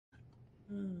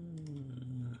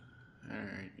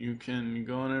Alright, you can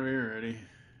go whenever you're ready.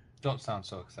 Don't sound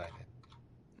so excited.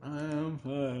 I'm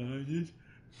fine.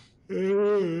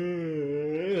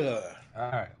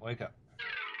 Alright, wake up.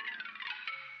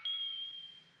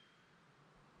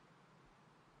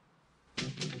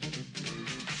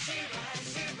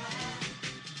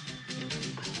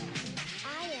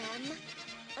 I am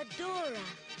Adora,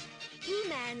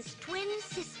 He-Man's twin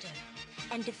sister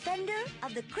and defender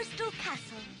of the Crystal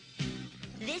Castle.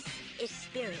 This is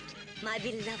Spirit, my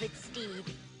beloved steed.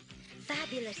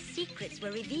 Fabulous secrets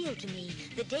were revealed to me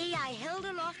the day I held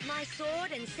aloft my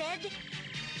sword and said,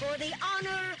 "For the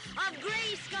honor of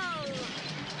Grayskull!"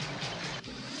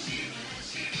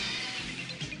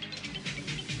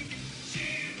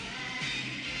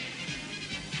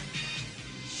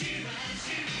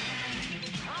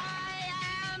 I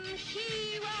am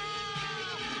She-Ra!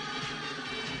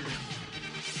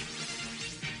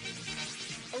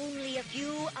 Only a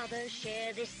few others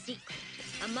share this secret.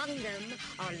 Among them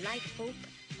are Light Hope,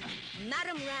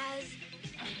 Madame Raz,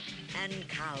 and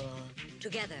Cowl.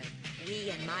 Together, we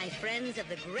and my friends of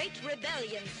the Great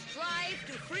Rebellion strive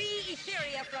to free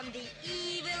Etheria from the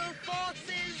evil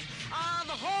forces of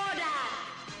Hordak.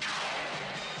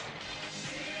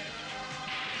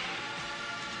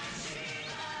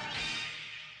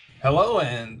 Hello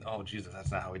and... Oh, Jesus,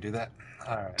 that's not how we do that.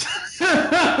 Alright.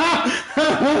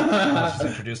 Let's just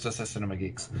introduce us as Cinema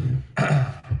Geeks.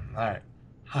 Alright.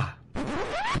 Ha.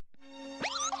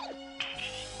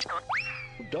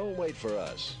 Don't wait for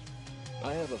us.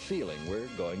 I have a feeling we're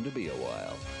going to be a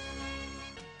while.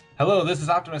 Hello, this is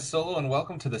OptimusSolo and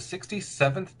welcome to the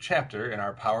 67th chapter in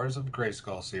our Powers of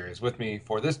Grayskull series. With me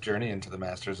for this journey into the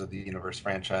Masters of the Universe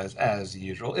franchise, as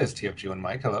usual, is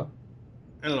TFG1Mike. Hello.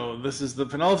 Hello, this is the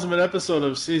penultimate episode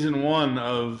of Season 1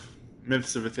 of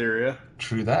Myths of Etheria.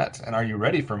 True that. And are you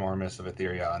ready for more Myths of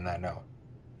Etheria on that note?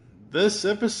 This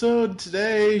episode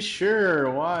today, sure,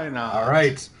 why not?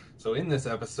 Alright. So in this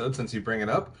episode, since you bring it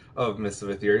up, of Myths of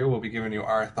Etheria, we'll be giving you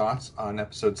our thoughts on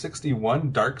Episode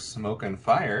 61, Darksmoke and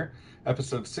Fire,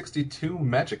 Episode 62,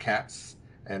 Magicats,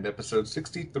 and Episode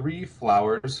 63,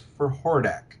 Flowers for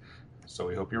Hordak. So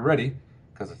we hope you're ready,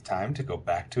 because it's time to go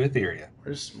back to Etheria.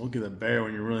 Where's Smokey the Bear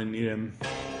when you really need him?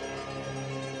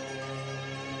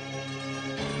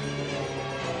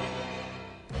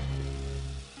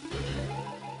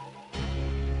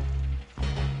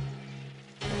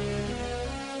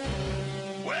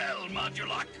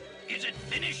 Is it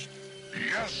finished?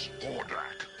 Yes,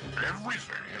 Hordak.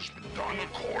 Everything has been done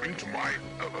according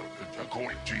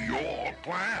to your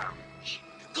plans.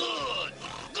 Good,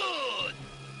 good.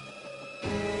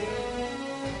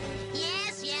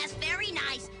 Yes, very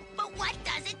nice. But what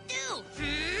does it do?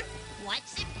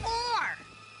 What's it for?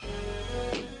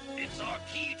 It's our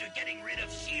key to getting rid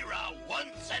of She-Ra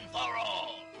once and for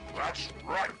all. That's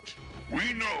right.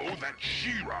 We know that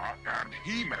She-Ra and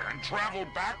He-Man travel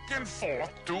back and forth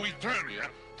to Eternia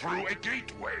through a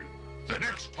gateway. The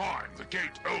next time the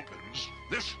gate opens,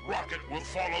 this rocket will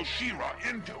follow She-Ra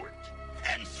into it.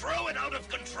 And throw it out of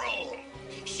control.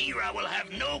 She-Ra will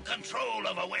have no control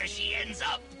over where she ends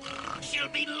up. She'll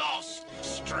be lost,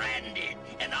 stranded,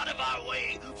 and out of our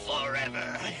way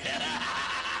forever.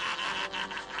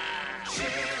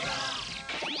 She-Ra!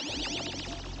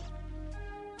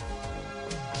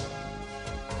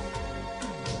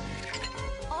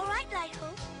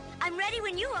 I'm ready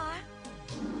when you are.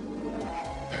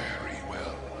 Very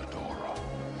well, Adora.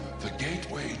 The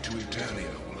gateway to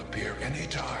Eternia will appear any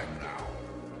time now.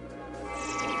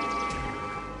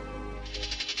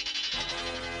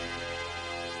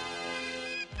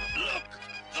 Look!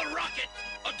 The rocket!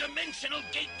 A dimensional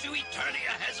gate to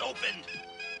Eternia has opened!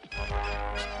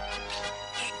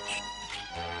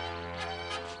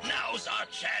 Now's our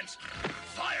chance!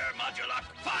 Fire, Modulok,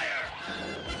 fire!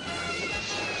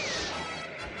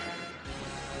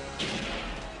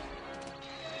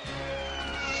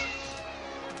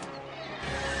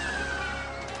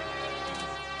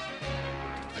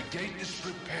 The gate is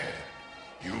prepared.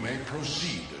 You may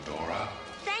proceed, Adora.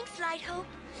 Thanks, Light Hope.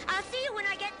 I'll see you when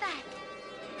I get back.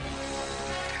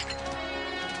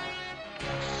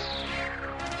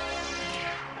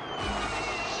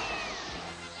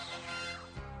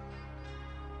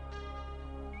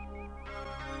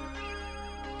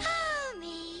 Oh,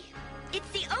 me. It's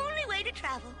the only way to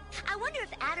travel. I wonder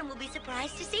if Adam will be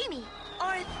surprised to see me.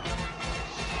 Or if...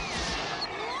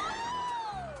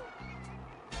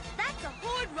 That's a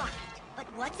Horde rocket. But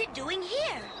what's it doing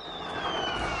here?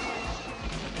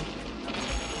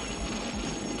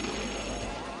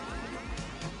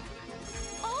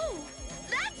 Oh,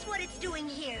 that's what it's doing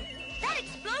here. That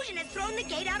explosion has thrown the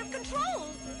gate out of control.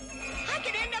 I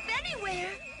could end up anywhere.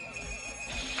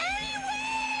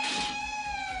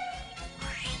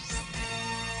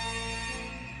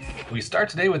 We start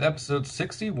today with episode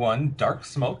 61,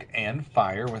 Darksmoke and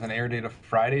Fire, with an air date of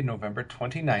Friday, November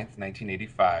 29th,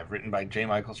 1985. Written by J.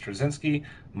 Michael Straczynski,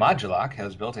 Modulok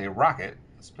has built a rocket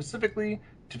specifically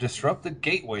to disrupt the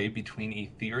gateway between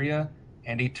Etheria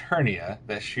and Eternia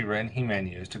that She-Ra and He-Man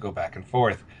use to go back and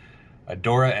forth.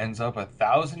 Adora ends up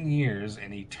 1,000 years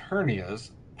in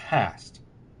Eternia's past.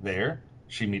 There,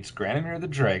 she meets Granamir the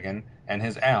Dragon and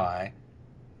his ally,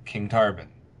 King Tarban.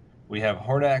 We have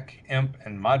Hordak, Imp,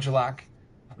 and Modulok.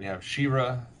 We have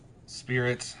She-Ra,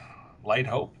 Spirit, Light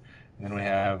Hope. And then we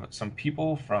have some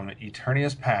people from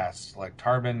Eternia's past, like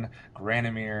Tarban,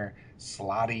 Granamir,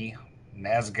 Slotty,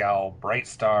 Nazgul,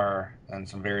 Brightstar, and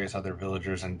some various other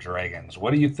villagers and dragons.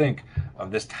 What do you think of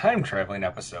this time-traveling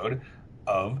episode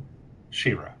of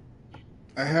She-Ra?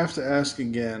 I have to ask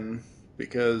again,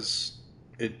 because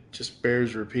it just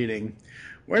bears repeating.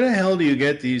 Where the hell do you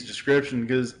get these descriptions?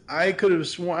 Because I could have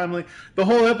sworn, I'm like, the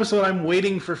whole episode I'm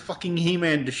waiting for fucking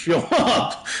He-Man to show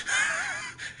up.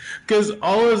 Because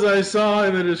all as I saw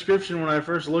in the description when I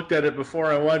first looked at it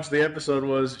before I watched the episode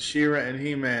was She-Ra and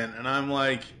He-Man. And I'm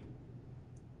like,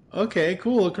 okay,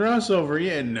 cool, a crossover.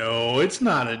 Yeah, no, it's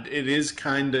not. It is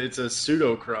kind of, it's a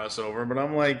pseudo crossover. But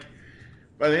I'm like,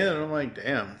 by the end, I'm like,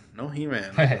 damn, no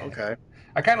He-Man. Okay.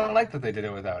 I kind of like that they did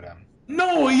it without him.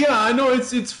 No, yeah, I know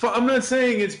it's. I'm not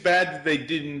saying it's bad that they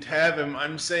didn't have him.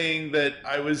 I'm saying that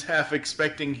I was half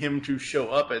expecting him to show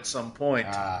up at some point.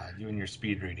 Ah, you and your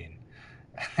speed reading.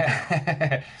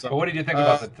 But what did you think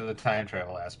about the time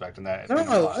travel aspect in that? No,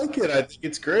 I like it. I think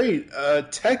it's great.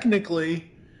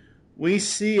 Technically, we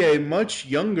see a much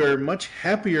younger, much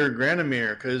happier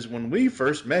Granamir, because when we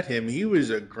first met him, he was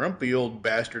a grumpy old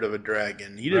bastard of a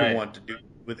dragon. He didn't want to do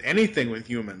with anything with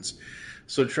humans.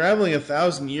 So traveling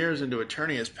 1,000 years into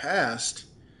Eternia's past,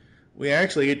 we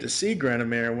actually get to see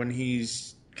Granamir when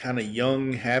he's kind of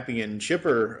young, happy, and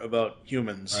chipper about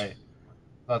humans. Right.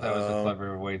 I thought that was a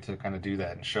clever way to kind of do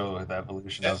that and show the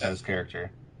evolution of his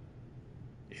character.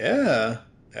 Yeah,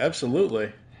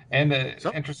 absolutely. And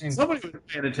interesting. Somebody was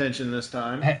paying attention this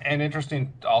time. And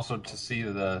interesting also to see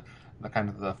the kind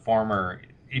of the former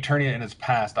Eternia in his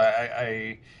past.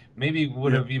 I maybe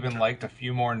would have even liked a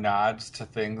few more nods to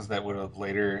things that would have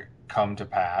later come to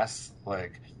pass.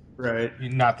 Like,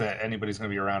 not that anybody's going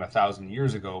to be around 1,000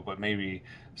 years ago, but maybe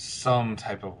some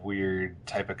type of weird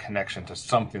type of connection to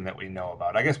something that we know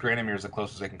about. I guess Granamir is the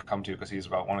closest they can come to because he's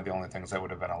about one of the only things that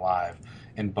would have been alive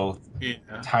in both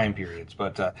time periods.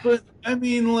 But I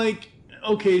mean, like,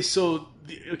 okay, so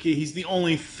he's the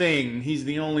only thing. He's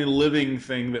the only living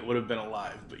thing that would have been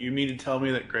alive. But you mean to tell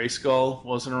me that Grayskull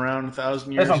wasn't around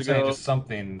 1,000 years ago? That's what I'm saying. Just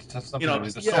something.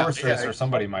 The sorceress or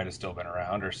somebody might have still been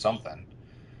around or something.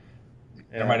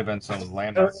 There might have been some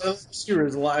landmarks.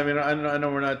 She-Ra's line. I mean, I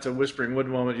know we're not to Whispering Wood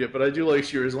moment yet, but I do like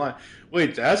She-Ra's line.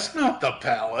 Wait, that's not the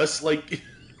palace. Like,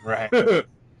 right.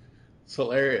 It's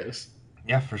hilarious.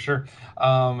 Yeah, for sure.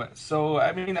 So,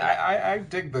 I mean, I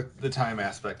dig the time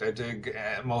aspect. I dig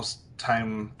most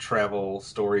time travel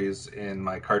stories in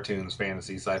my cartoons,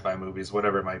 fantasy, sci-fi movies,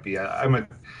 whatever it might be. I'm a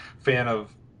fan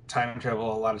of time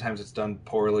travel. A lot of times it's done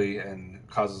poorly and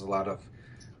causes a lot of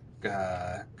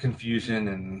confusion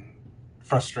and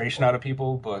frustration out of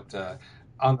people. But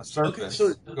on the surface...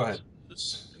 Okay, so, go ahead.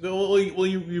 Well,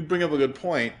 you bring up a good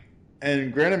point.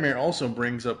 And Granamir also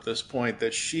brings up this point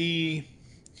that she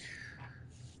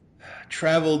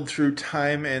traveled through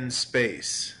time and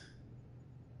space,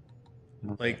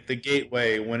 like the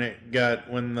gateway when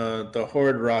the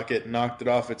Horde rocket knocked it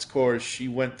off its course. She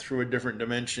went through a different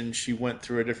dimension. She went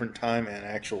through a different time and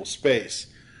actual space.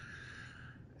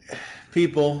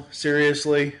 People,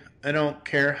 seriously, I don't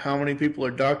care how many people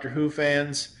are Doctor Who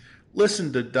fans.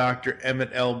 Listen to Dr. Emmett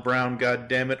L. Brown,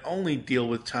 goddammit. Only deal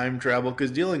with time travel,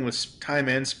 because dealing with time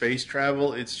and space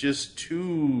travel, it's just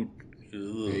too... Yeah,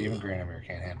 even Granamir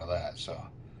can't handle that, so...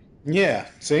 Yeah,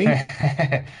 see?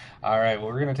 All right, well,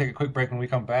 we're going to take a quick break. When we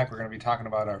come back, we're going to be talking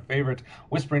about our favorite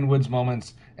Whispering Woods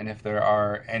moments, and if there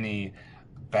are any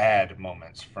bad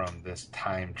moments from this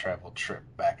time travel trip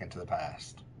back into the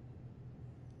past.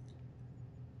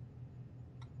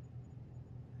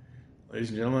 Ladies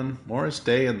and gentlemen, Morris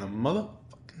Day in the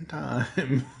motherfucking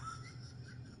time.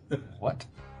 What?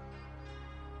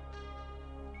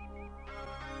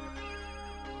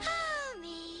 Oh,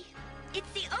 me.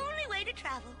 It's the only way to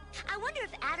travel. I wonder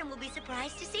if Adam will be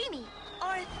surprised to see me.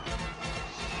 Or if...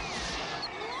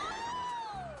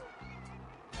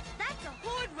 That's a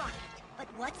Horde rocket. But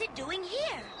what's it doing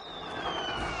here?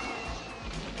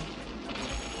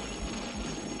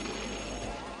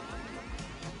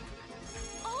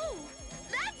 Oh,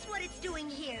 that's what it's doing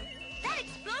here. That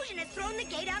explosion has thrown the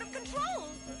gate out of control.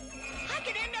 I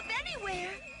could end up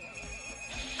anywhere.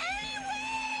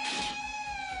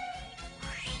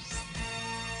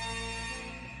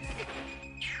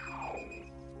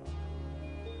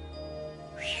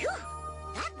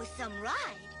 some ride.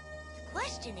 The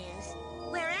question is,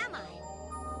 where am I?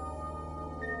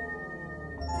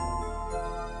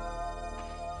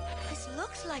 This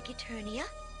looks like Eternia,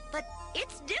 but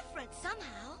it's different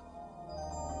somehow.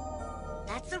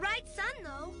 That's the right sun,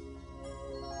 though.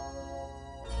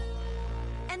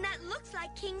 And that looks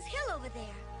like King's Hill over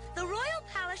there. The royal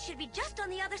palace should be just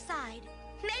on the other side.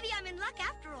 Maybe I'm in luck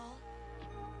after all.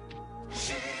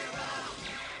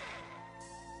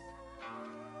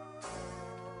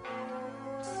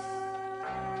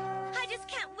 I just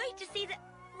can't wait to see the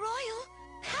royal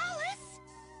palace.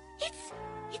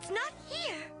 It's not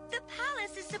here. The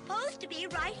palace is supposed to be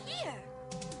right here.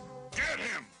 Get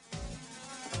him!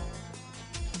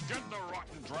 Get the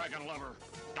rotten dragon lover.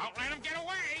 Don't let him get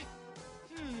away!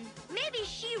 Maybe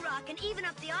She-Ra can even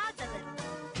up the odds a little.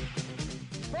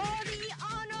 For the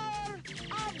honor of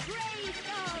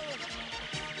Grayskull!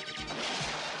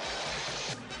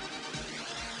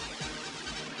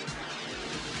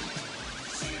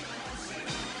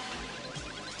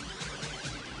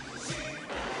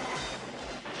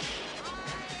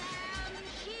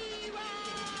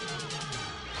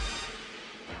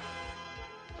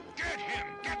 Get him!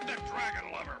 Get the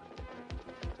dragon lover!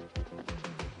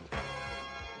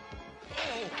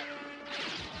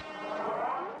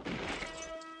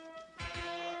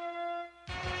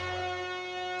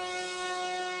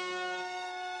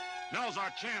 Now's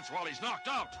our chance while he's knocked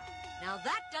out. Now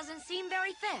that doesn't seem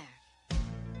very fair.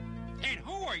 And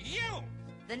who are you?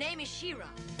 The name is She-Ra,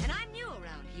 and I'm new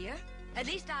around here. At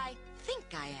least I think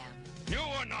I am. You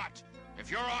or not.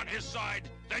 If you're on his side,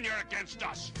 then you're against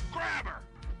us. Grab her!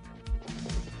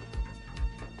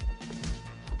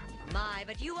 My,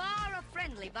 but you are a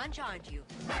friendly bunch, aren't you?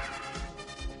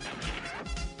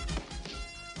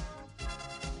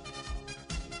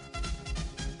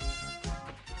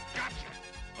 Gotcha!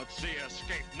 Let's see you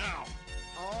escape now.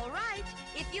 All right,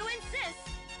 if you insist.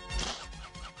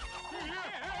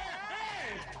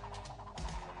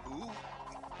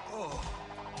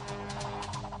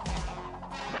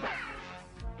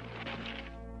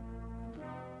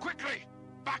 Quickly!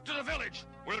 Back to the village!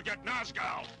 We'll get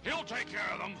Nazgul. He'll take care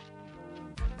of them.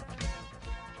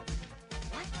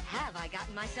 What have I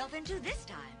gotten myself into this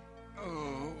time?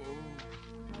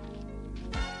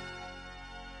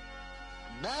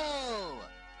 No!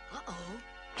 Uh-oh.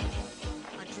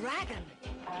 A dragon.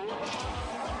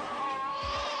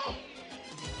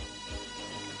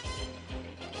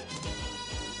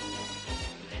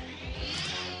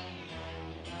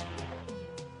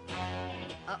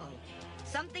 Uh-oh.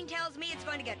 Something tells me it's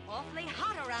going to get awfully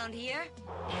hot around here.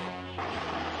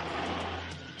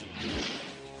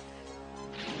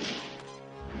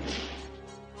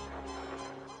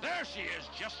 There she is,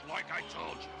 just like I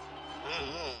told you.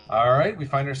 All right, we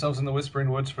find ourselves in the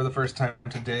Whispering Woods for the first time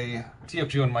today.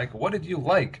 TFG1Mike, what did you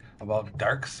like about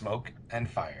Darksmoke and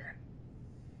Fire?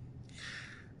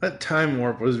 That time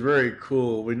warp was very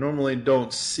cool. We normally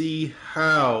don't see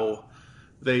how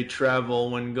they travel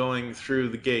when going through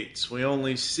the gates. We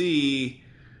only see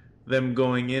them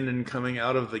going in and coming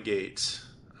out of the gates.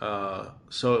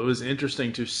 So it was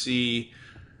interesting to see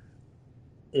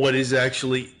what is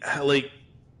actually, like,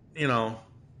 you know,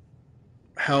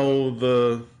 how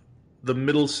the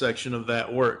middle section of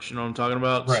that works. You know what I'm talking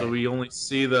about? Right. So we only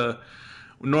see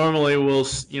normally we'll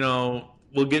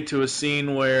get to a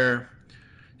scene where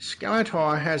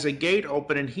Skeletor has a gate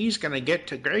open and he's going to get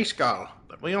to Grayskull,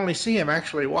 but we only see him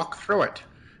actually walk through it.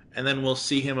 And then we'll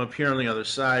see him appear on the other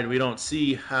side. We don't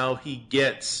see how he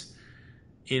gets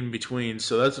in between.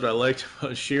 So that's what I liked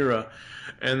about She-Ra.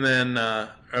 And then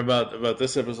about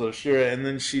this episode of She-Ra. And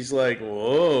then she's like,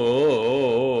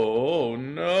 whoa,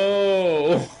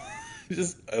 no.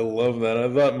 I love that.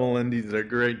 I thought Melendi did a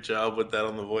great job with that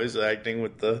on the voice acting,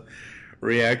 with the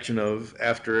reaction of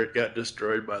after it got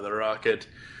destroyed by the rocket.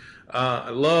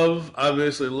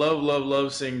 Obviously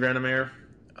love seeing Granomir.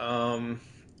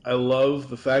 I love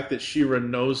the fact that She-Ra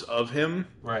knows of him.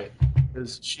 Right.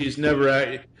 Because she's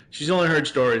only heard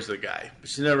stories of the guy, but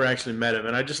she's never actually met him.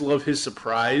 And I just love his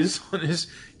surprise on his,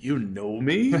 you know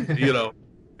me? You know.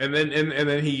 And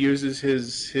then he uses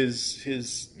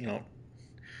his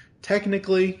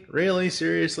technically, really,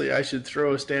 seriously, I should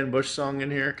throw a Stan Bush song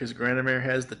in here because Granomir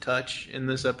has the touch in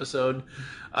this episode.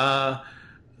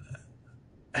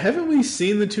 Haven't we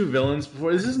seen the two villains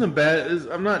before? This isn't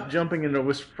I'm not jumping into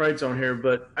a Fright Zone here,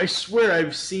 but I swear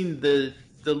I've seen the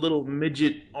little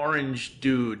midget orange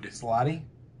dude. Slotty?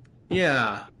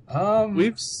 Yeah.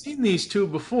 We've seen these two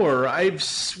before. I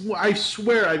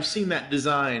swear I've seen that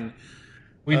design.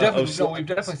 We've definitely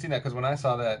seen that, because when I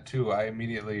saw that too, I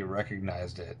immediately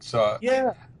recognized it. So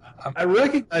yeah, I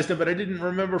recognized it, but I didn't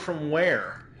remember from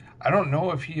where. I don't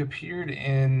know if he appeared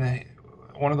in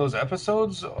one of those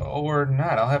episodes or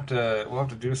not. We'll have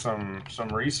to do some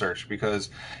research, because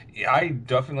I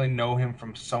definitely know him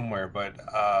from somewhere, but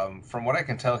from what I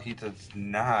can tell, he did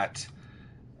not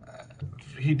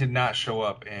show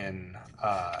up in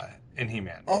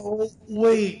He-Man. Oh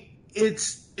wait,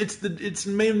 it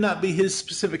may not be his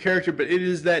specific character, but it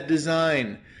is that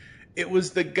design. It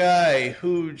was the guy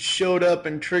who showed up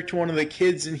and tricked one of the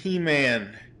kids in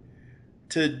He-Man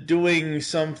to doing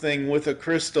something with a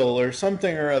crystal or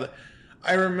something or other.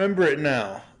 I remember it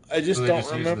now. I just don't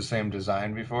remember. Used the same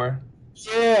design before.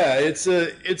 Yeah, it's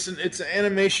an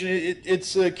animation.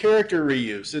 It's a character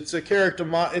reuse. It's a character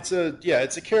it's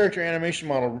a character animation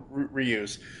model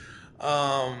reuse.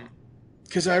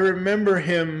 Because I remember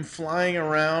him flying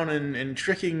around and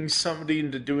tricking somebody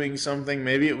into doing something.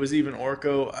 Maybe it was even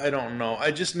Orko. I don't know.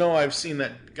 I just know I've seen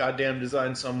that goddamn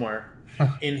design somewhere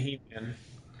in He-Man.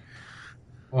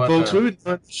 Folks, we've been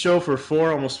doing the show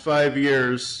for almost 5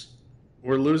 years.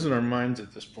 We're losing our minds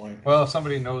at this point. Well, if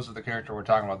somebody knows of the character we're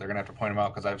talking about, they're going to have to point him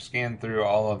out, because I've scanned through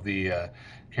all of the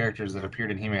characters that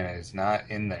appeared in He-Man, and he's not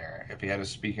in there. If he had a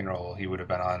speaking role, he would have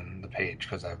been on the page,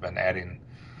 because I've been adding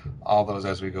all those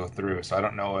as we go through. So I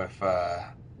don't know if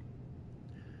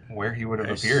where he would have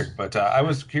appeared. But I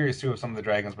was curious, too, of some of the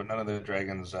dragons, but none of the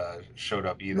dragons showed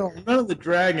up either. No, none of the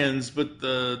dragons, but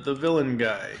the villain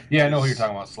guy. Yeah, I know who you're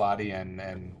talking about, Slotty and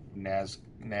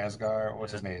Nazgar.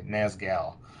 What's his name?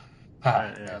 Nazgal.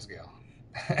 Ha, yeah.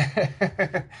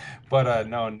 Nazgal. But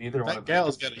no, neither one of them. That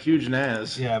gal's got a huge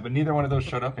Naz. Yeah, but neither one of those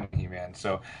showed up in He-Man.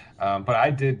 So, but I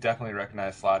did definitely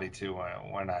recognize Slotty, too,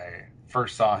 when I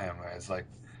first saw him as, like,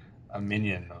 a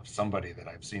minion of somebody that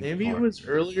I've seen Maybe before. It was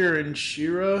earlier in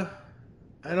She-Ra.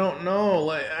 I don't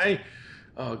know.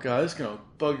 Oh god, it's gonna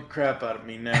bug the crap out of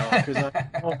me now, because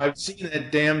I've seen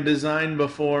that damn design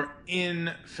before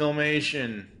in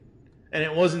Filmation, and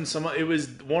it wasn't it was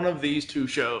one of these two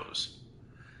shows.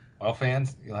 Well,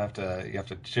 fans, you have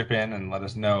to chip in and let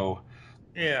us know.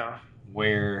 Yeah.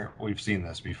 Where we've seen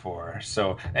this before.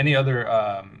 So, any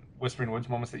other Whispering Woods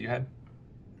moments that you had?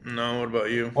 No, what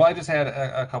about you? Well, I just had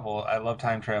a couple. I love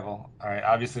time travel. All right,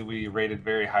 obviously we rated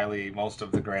very highly most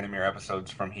of the Granomir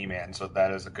episodes from He-Man, so that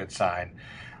is a good sign.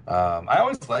 I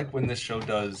always like when this show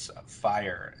does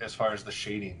fire, as far as the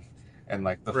shading and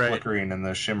like the flickering and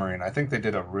the shimmering. I think they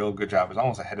did a real good job. It was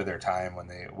almost ahead of their time when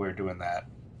they were doing that.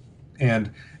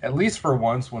 And at least for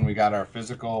once, when we got our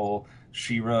physical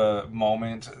She-Ra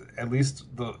moment, at least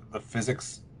the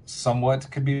physics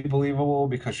somewhat could be believable,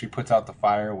 because she puts out the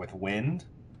fire with wind.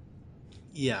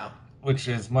 Yeah. Which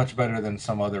is much better than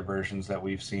some other versions that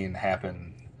we've seen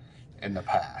happen in the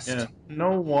past. Yeah.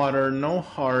 No water, no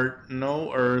heart,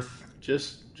 no earth,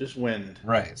 just wind.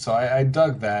 Right. So I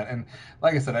dug that. And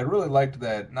like I said, I really liked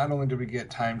that not only did we get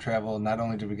time travel, not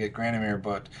only did we get Granomir,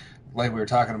 but like we were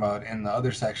talking about in the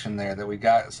other section there, that we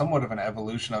got somewhat of an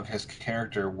evolution of his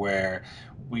character, where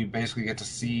we basically get to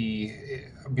see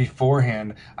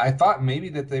beforehand. I thought maybe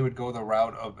that they would go the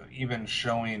route of even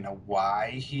showing why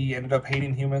he ended up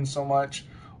hating humans so much,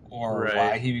 or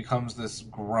why he becomes this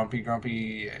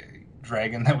grumpy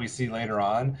dragon that we see later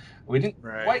on. We didn't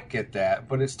quite get that,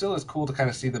 but it still is cool to kind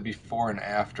of see the before and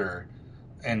after.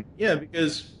 And yeah,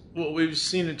 because what we've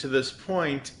seen it to this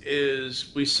point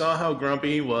is we saw how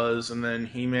grumpy he was, and then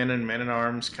He-Man and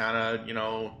Man-at-Arms kind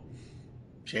of,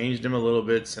 changed him a little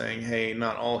bit, saying, hey,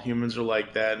 not all humans are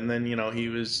like that. And then, he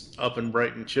was up and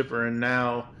bright and chipper, and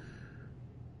now,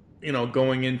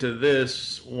 going into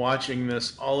this, watching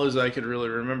this, all as I could really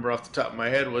remember off the top of my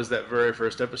head was that very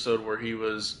first episode where he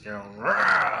was,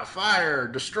 rah, fire,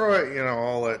 destroy,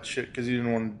 all that shit, because he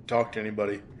didn't want to talk to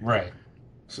anybody. Right.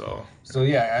 So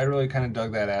yeah, I really kind of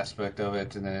dug that aspect of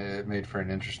it, and it made for an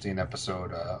interesting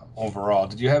episode overall.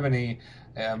 Did you have any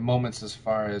moments as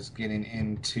far as getting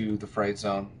into the Fright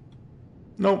Zone?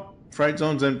 Nope. Fright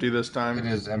Zone's empty this time. It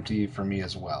is empty for me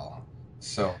as well.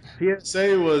 So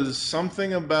PSA was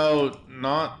something about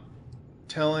not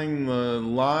telling the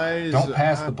lies. Don't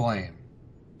pass the blame.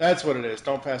 That's what it is.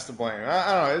 Don't pass the blame.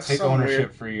 I don't know. It's take ownership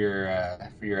weird. for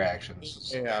your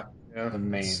actions. Yeah. The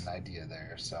main idea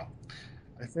there. So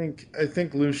I think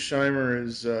Lou Scheimer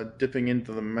is dipping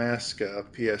into the mask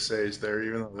PSAs there,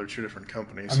 even though they're two different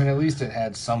companies. I mean, at least it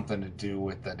had something to do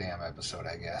with the damn episode,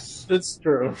 I guess. It's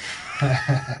true.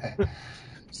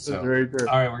 So, very true.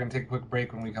 All right, we're going to take a quick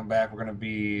break. When we come back, we're going to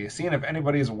be seeing if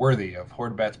anybody is worthy of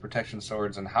Hordat's protection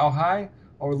swords and how high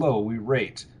or low we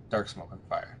rate Darksmoke and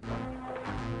Fire.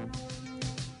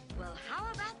 Well, how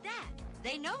about that?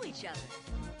 They know each other.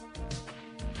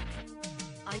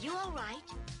 Are you all right?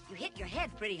 You hit your head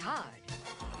pretty hard.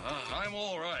 I'm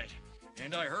all right.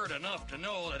 And I heard enough to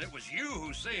know that it was you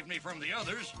who saved me from the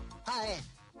others.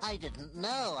 I didn't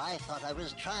know. I thought I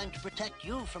was trying to protect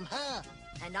you from her.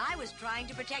 And I was trying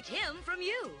to protect him from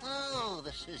you. Oh,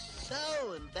 this is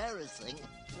so embarrassing.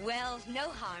 Well, no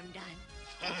harm done.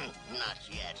 Not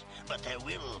yet, but there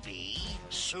will be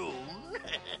soon.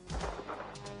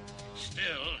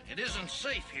 Still, it isn't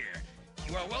safe here.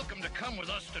 You are welcome to come with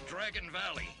us to Dragon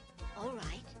Valley. All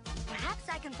right. Perhaps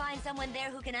I can find someone there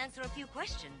who can answer a few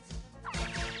questions.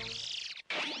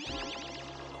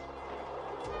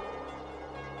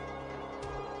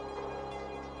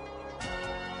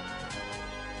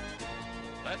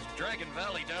 That's Dragon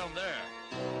Valley down there.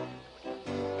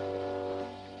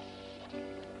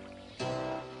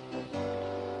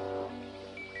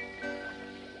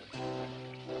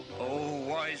 Oh,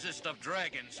 wisest of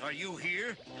dragons, are you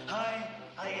here? I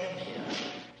am here.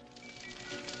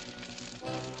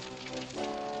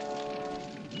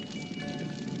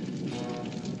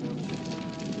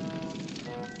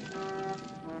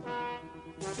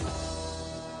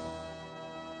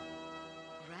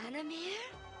 Ranamir?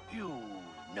 You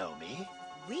know me?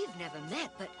 We've never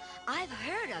met, but I've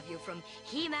heard of you from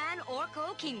He-Man,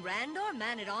 Orko, King Randor,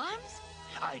 Man-at-Arms.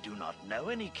 I do not know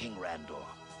any King Randor,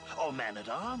 or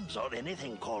Man-at-Arms, or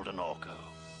anything called an Orko.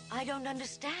 I don't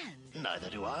understand. Neither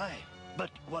do I.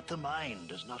 But what the mind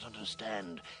does not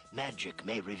understand, magic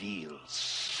may reveal.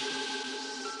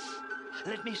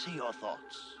 Let me see your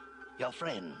thoughts, your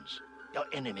friends, your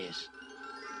enemies.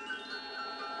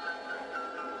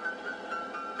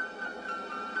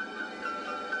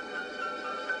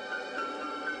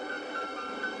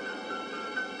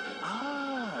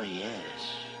 Ah, yes,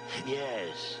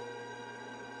 yes.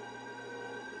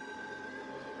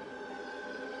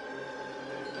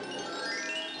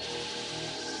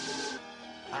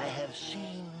 I have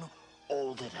seen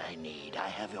all that I need. I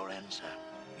have your answer.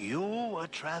 You were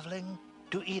traveling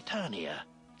to Eternia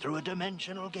through a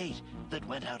dimensional gate that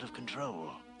went out of control.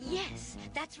 Yes,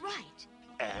 that's right.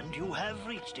 And you have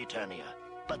reached Eternia.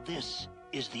 But this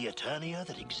is the Eternia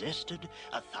that existed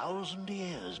 1,000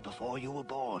 years before you were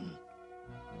born.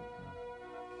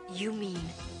 You mean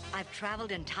I've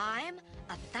traveled in time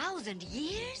 1,000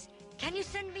 years? Can you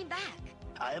send me back?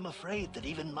 I am afraid that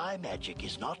even my magic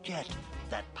is not yet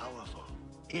that powerful.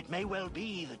 It may well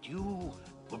be that you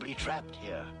will be trapped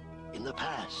here in the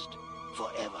past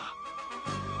forever.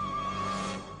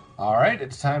 All right,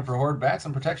 it's time for Horde Bats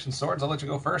and Protection Swords. I'll let you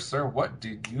go first, sir. What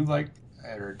did you like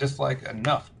or dislike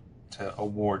enough to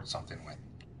award something with?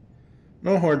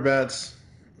 No Horde Bats.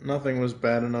 Nothing was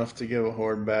bad enough to give a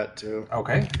Horde Bat to.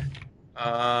 Okay.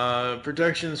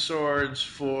 Protection Swords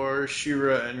for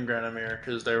She-Ra and Granamir,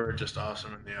 because they were just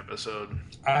awesome in the episode.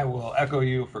 I will echo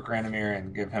you for Granamir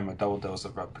and give him a double dose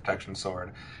of a Protection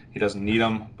Sword. He doesn't need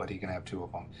them, but he can have 2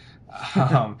 of them.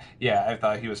 Yeah, I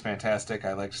thought he was fantastic.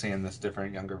 I liked seeing this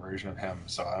different, younger version of him,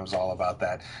 so I was all about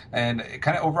that. And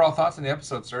kind of overall thoughts on the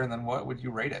episode, sir, and then what would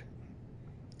you rate it?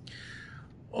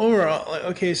 Overall,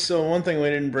 okay, so one thing we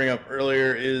didn't bring up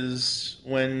earlier is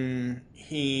when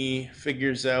he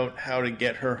figures out how to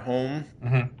get her home.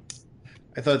 Mm-hmm.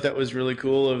 I thought that was really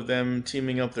cool of them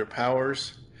teaming up their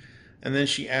powers. And then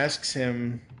she asks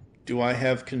him, do I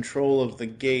have control of the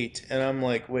gate? And I'm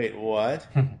like, wait, what?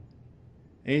 And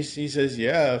he says,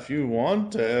 yeah, if you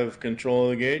want to have control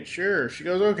of the gate, sure. She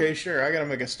goes, okay, sure, I gotta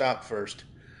make a stop first.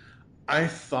 I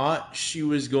thought she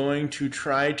was going to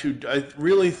I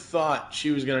really thought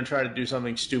she was going to try to do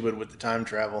something stupid with the time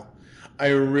travel. I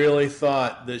really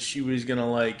thought that she was going to,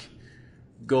 like,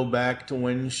 go back to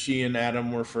when she and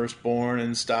Adam were first born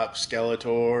and stop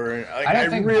Skeletor. And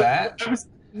I was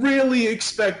really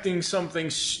expecting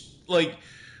something, like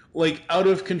out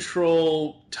of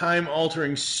control,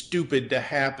 time-altering stupid to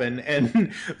happen.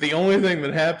 And the only thing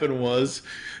that happened was,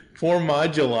 poor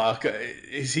Modulok,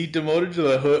 is he demoted to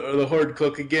the Horde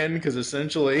Cook again? Because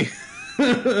essentially,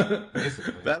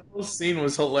 that whole scene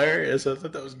was hilarious. I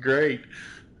thought that was great.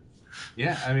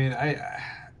 Yeah, I mean,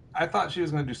 I thought she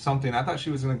was going to do something. I thought she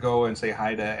was going to go and say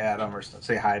hi to Adam or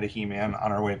say hi to He-Man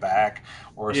on her way back,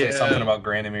 or say something about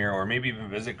Granamir, or maybe even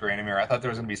visit Granamir. I thought there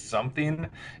was going to be something,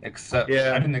 except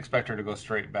I didn't expect her to go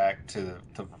straight back to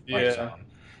Light Zone.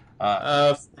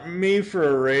 For me, for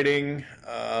a rating,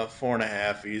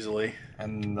 4.5 easily.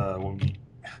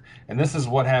 And this is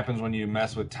what happens when you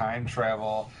mess with time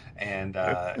travel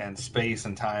and space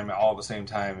and time all at the same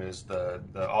time. Is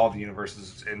all the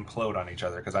universes implode on each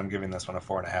other? Because I'm giving this one a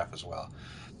 4.5 as well.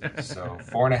 So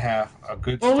 4.5, a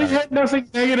good. Well, we had nothing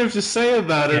negative to say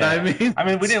about it. I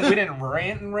mean, we didn't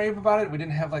rant and rave about it. We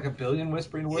didn't have like a billion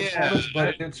whispering words on it,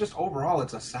 but it's just overall,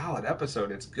 it's a solid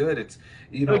episode. It's good. It's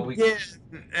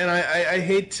and I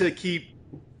hate to keep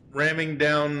ramming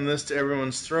down this to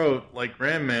everyone's throat like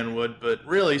Ram Man would, but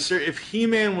really, sir, if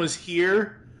He-Man was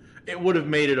here, it would have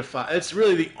made it a 5. That's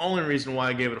really the only reason why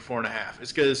I gave it a 4.5.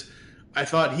 It's because I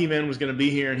thought He-Man was going to be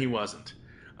here and he wasn't.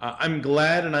 I'm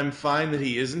glad and I'm fine that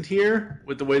he isn't here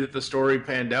with the way that the story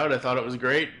panned out. I thought it was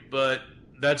great, but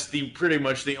that's pretty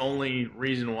much the only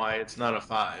reason why it's not a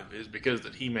 5 is because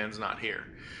that He-Man's not here.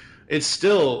 It's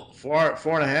still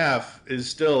 4.5 is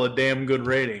still a damn good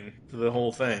rating to the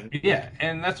whole thing. Yeah,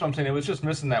 and that's what I'm saying. It was just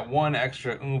missing that one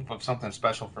extra oomph of something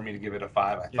special for me to give it a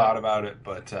 5. I thought about it,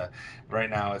 but right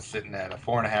now it's sitting at a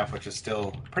 4.5, which is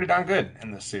still pretty darn good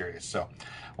in this series. So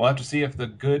we'll have to see if the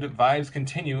good vibes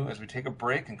continue as we take a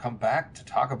break and come back to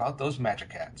talk about those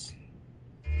Magicats.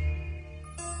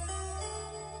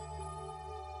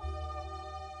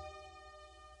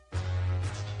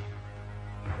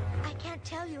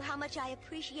 Tell you how much I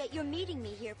appreciate your meeting me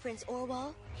here, Prince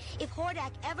Orwell. If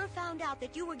Hordak ever found out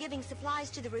that you were giving supplies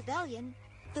to the rebellion,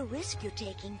 the risk you're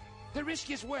taking... The risk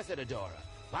is worth it, Adora.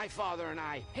 My father and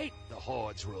I hate the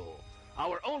Horde's rule.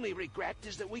 Our only regret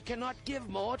is that we cannot give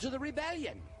more to the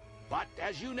rebellion. But,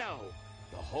 as you know,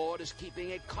 the Horde is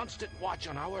keeping a constant watch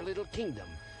on our little kingdom.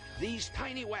 These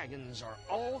tiny wagons are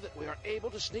all that we are able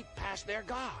to sneak past their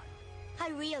guard. I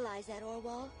realize that,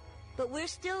 Orwell. But we're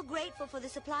still grateful for the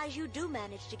supplies you do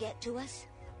manage to get to us.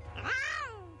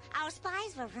 Our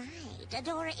spies were right.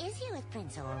 Adora is here with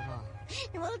Prince Orwell.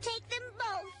 We'll take them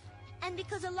both. And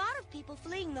because a lot of people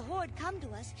fleeing the Horde come to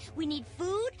us, we need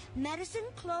food, medicine,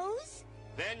 clothes.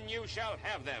 Then you shall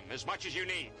have them as much as you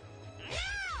need.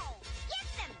 No! Get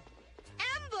them!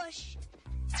 Ambush!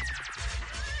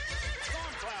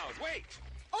 Storm Cloud, wait!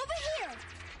 Over here!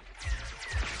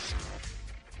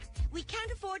 We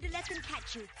can't afford to let them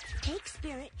catch you. Take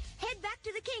Spirit, head back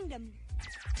to the kingdom.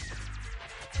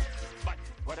 But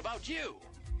what about you?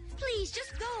 Please,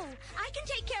 just go. I can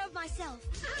take care of myself.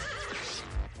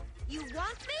 You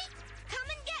want me? Come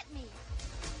and get me.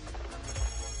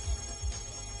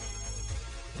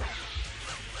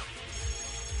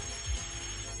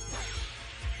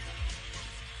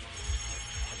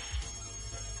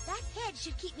 That head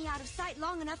should keep me out of sight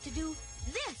long enough to do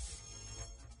this.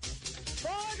 For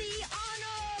the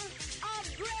honor of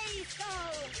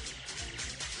GRAYSKULL!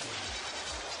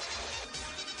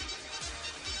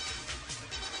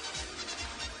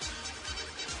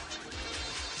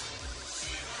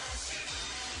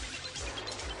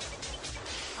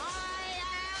 I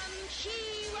am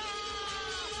She-Ra!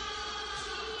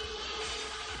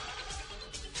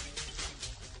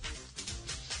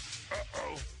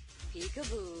 Uh-oh.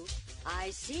 Peekaboo, I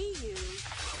see you.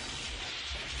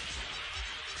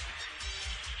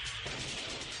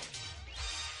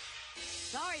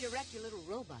 Sorry to wreck your little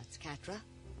robots, Catra.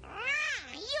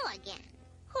 You again.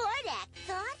 Hordak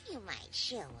thought you might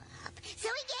show up, so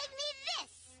he gave me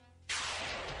this.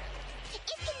 It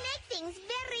can make things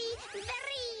very,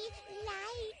 very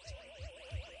light.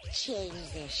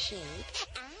 Change their shape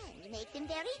and make them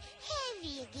very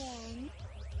heavy again.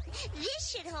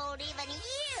 This should hold even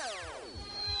you.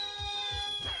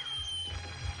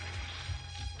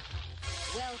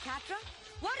 Well, Catra,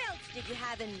 what else did you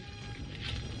have in...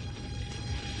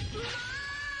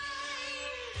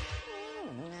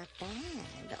 Not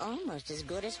bad. Almost as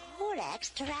good as Hordak's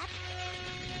trap.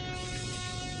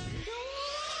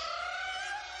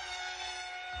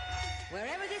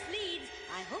 Wherever this leads,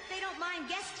 I hope they don't mind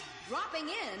guests dropping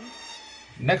in.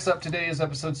 Next up today is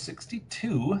episode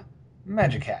 62,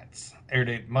 Magicats. Air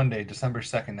date Monday, December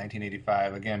 2nd,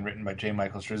 1985. Again, written by J.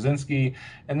 Michael Straczynski.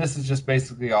 And this is just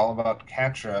basically all about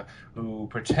Catra, who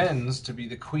pretends to be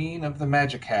the queen of the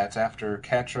Magicats after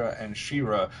Catra and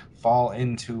She-Ra fall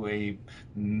into a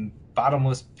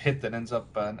bottomless pit that ends up,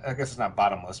 I guess it's not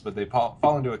bottomless, but they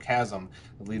fall into a chasm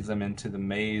that leads them into the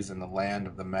maze in the land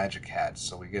of the Magicats.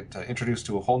 So we get introduced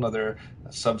to a whole other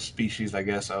subspecies, I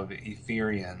guess, of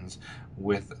Etherians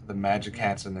with the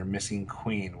Magicats and their missing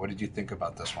queen. What did you think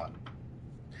about this one?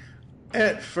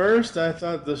 At first, I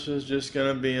thought this was just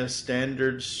going to be a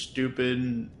standard,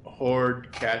 stupid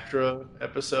Horde Catra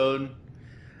episode.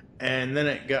 And then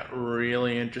it got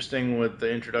really interesting with the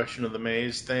introduction of the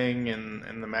maze thing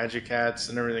and the Magicats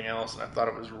and everything else. And I thought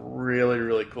it was really,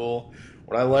 really cool.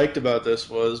 What I liked about this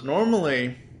was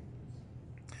normally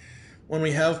when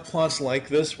we have plots like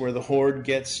this where the Horde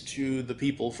gets to the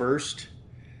people first,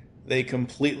 they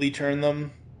completely turn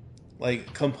them.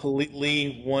 Like,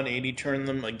 completely 180 turn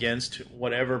them against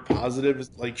whatever positive,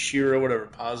 like She-Ra, whatever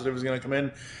positive is going to come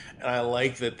in. And I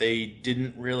like that they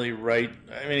didn't really write...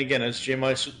 I mean, again, it's J.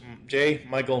 Michael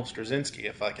Straczynski,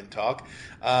 if I can talk.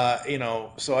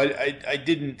 So I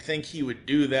didn't think he would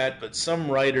do that, but some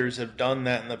writers have done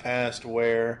that in the past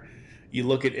where, you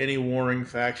look at any warring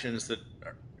factions that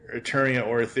are Eternia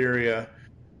or Etheria,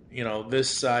 this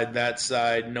side, that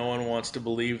side, no one wants to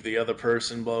believe the other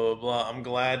person, blah, blah, blah. I'm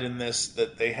glad in this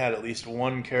that they had at least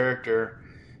one character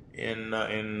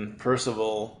in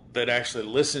Percival that actually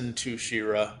listened to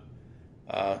She-Ra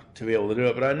to be able to do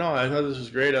it. But I thought this was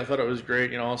great. I thought it was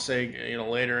great. I'll say,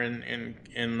 later in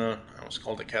the, I almost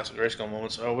called it Castle Grayskull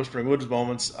moments, Whispering Woods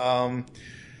moments,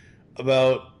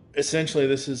 about essentially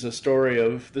this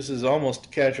is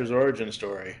almost Catcher's origin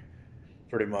story,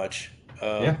 pretty much.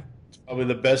 Yeah. It's probably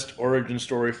the best origin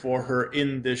story for her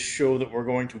in this show that we're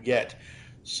going to get.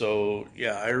 So,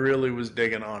 yeah, I really was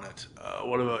digging on it.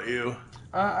 What about you?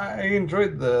 I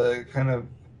enjoyed the kind of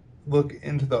look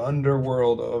into the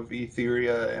underworld of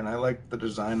Etheria, and I liked the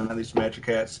design on these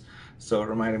Magicats, so it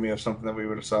reminded me of something that we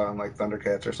would have saw in like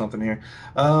Thundercats or something here.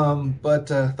 But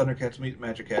Thundercats meet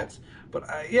Magicats. But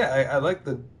I like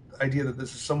the idea that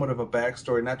this is somewhat of a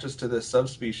backstory, not just to this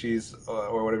subspecies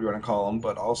or whatever you want to call them,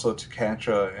 but also to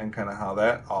Catra and kind of how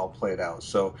that all played out.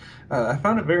 So I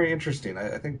found it very interesting.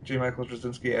 I think J. Michael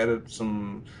Straczynski added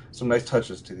some nice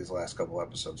touches to these last couple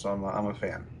episodes, so I'm a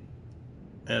fan.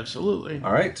 Absolutely.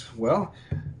 All right. Well,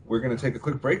 we're going to take a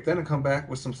quick break then and come back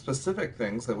with some specific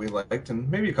things that we liked and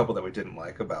maybe a couple that we didn't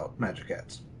like about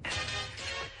Magicats.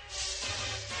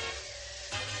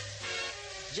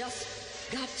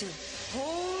 Just got to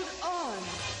hold on.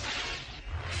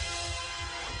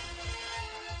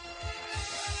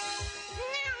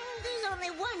 Now, there's only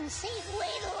one safe way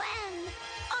to land.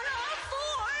 On all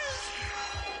fours.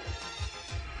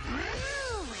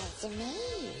 Oh, it's a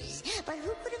maze. But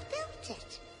who could have built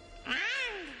it? And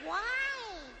why?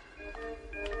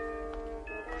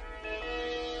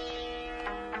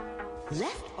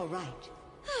 Left or right?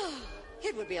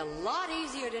 It would be a lot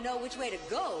easier to know which way to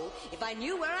go if I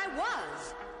knew where I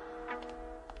was.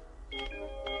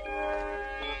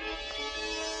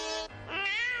 Now,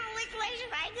 which way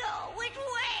should I go? Which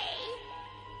way?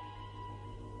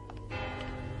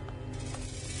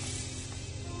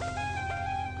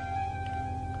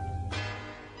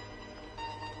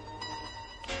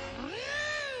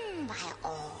 By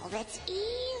all that's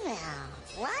evil,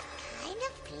 what kind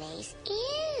of place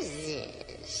is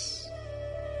this?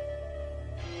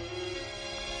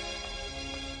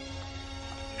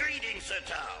 Greetings, Sir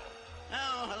Tao.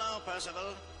 Oh, hello,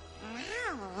 Percival.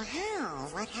 Well,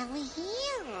 what have we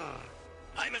here?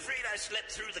 I'm afraid I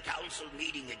slept through the council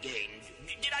meeting again.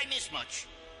 Did I miss much?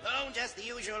 Oh, just the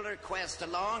usual request. A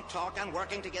long talk on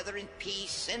working together in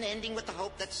peace and ending with the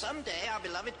hope that someday our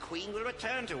beloved queen will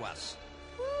return to us.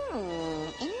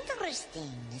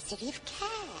 Interesting. The city of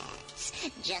cats.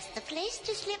 Just the place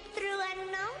to slip through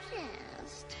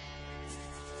unnoticed.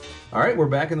 All right, we're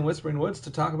back in the Whispering Woods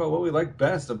to talk about what we like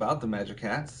best about the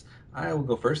Magicats. I will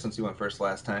go first since you went first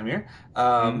last time here.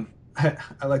 I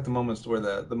like the moments where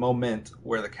the moment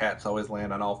where the cats always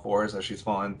land on all fours as she's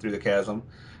falling through the chasm.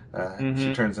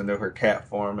 She turns into her cat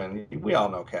form, and we all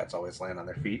know cats always land on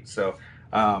their feet. So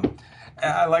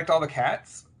I liked all the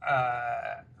cats.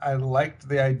 I liked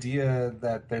the idea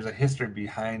that there's a history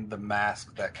behind the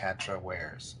mask that Catra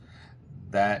wears.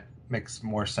 That makes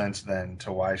more sense than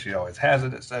to why she always has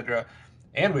it, etc.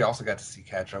 And we also got to see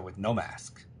Catra with no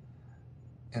mask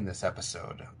in this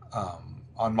episode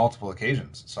on multiple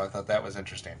occasions. So I thought that was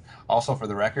interesting. Also, for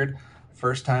the record,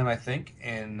 first time, I think,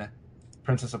 in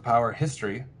Princess of Power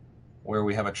history where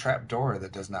we have a trap door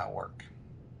that does not work.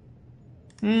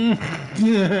 We're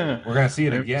going to see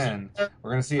it again. We're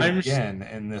going to see it again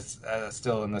in this,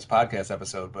 still in this podcast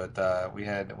episode. But we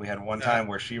had one time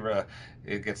where She-Ra,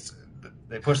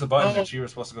 they push the button and She-Ra's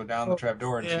supposed to go down the trap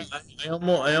door, and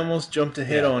I almost jumped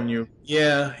ahead on you.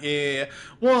 Yeah.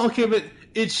 Well, okay, but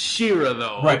it's She-Ra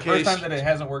though. Right. Okay? First time that it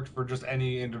hasn't worked for just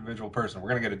any individual person. We're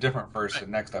going to get a different first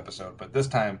in next episode, but this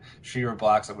time She-Ra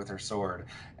blocks it with her sword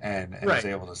and is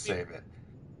able to save it.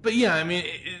 But yeah, I mean,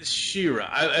 it's She-Ra.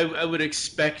 I would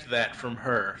expect that from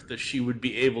her, that she would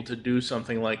be able to do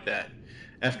something like that.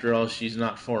 After all, she's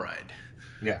not four-eyed.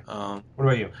 Yeah. What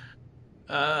about you?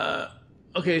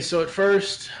 Okay, so at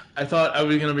first, I thought I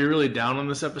was going to be really down on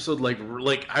this episode.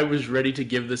 Like I was ready to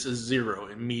give this a 0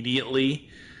 immediately.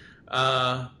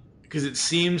 Because it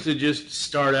seems to just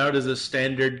start out as a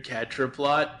standard Catra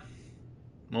plot.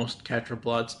 Most Catra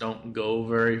plots don't go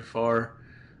very far.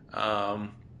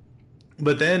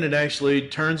 But then it actually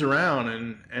turns around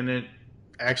and it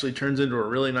actually turns into a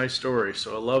really nice story.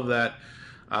 So I love that.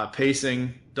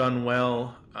 Pacing done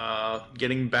well.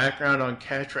 Getting background on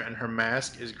Catra and her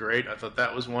mask is great. I thought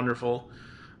that was wonderful.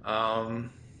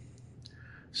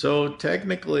 So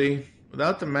technically,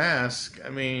 without the mask, I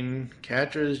mean,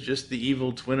 Catra is just the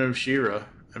evil twin of She-Ra.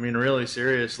 I mean, really,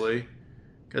 seriously.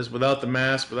 Because without the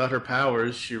mask, without her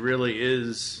powers, she really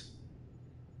is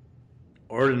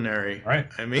ordinary. Right.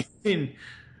 I mean,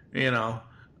 you know,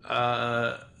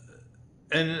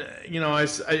 and you know,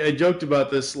 I joked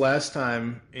about this last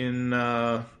time in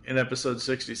episode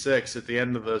 66 at the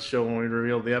end of the show when we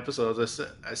revealed the episodes.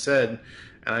 I said,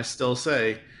 and I still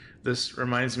say, this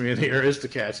reminds me of the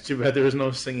Aristocats. Too bad there was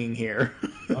no singing here.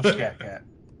 No Scat Cat.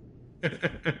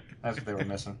 That's what they were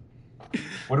missing.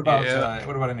 What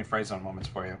about any Fright Zone moments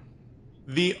for you?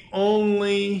 The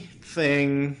only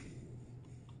thing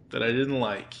that I didn't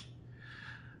like,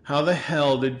 how the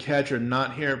hell did Catcher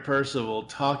not hear Percival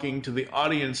talking to the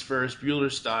audience first,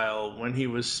 Bueller style, when he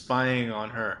was spying on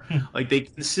her? Like, they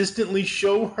consistently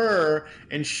show her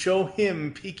and show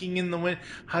him peeking in the window.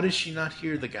 How does she not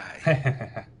hear the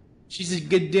guy? She's a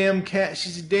good damn cat.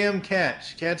 She's a damn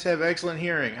cat. Cats have excellent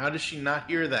hearing. How does she not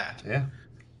hear that? Yeah.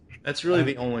 That's really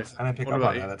the only thing. I didn't pick up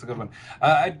on that. That's a good one.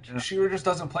 She-Ra just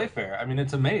doesn't play fair. I mean,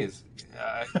 it's a maze.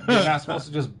 You're not supposed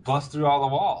to just bust through all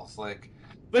the walls.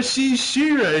 But she's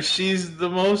She-Ra. She's the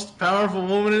most powerful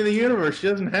woman in the universe. She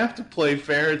doesn't have to play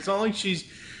fair. It's not like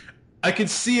she's... I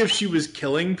could see if she was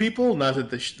killing people. Not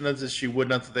that she would,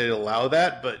 not that they'd allow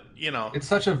that, but, you know. It's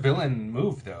such a villain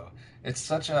move, though. It's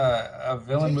such a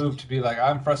villain move to be like,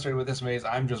 I'm frustrated with this maze.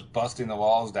 I'm just busting the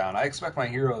walls down. I expect my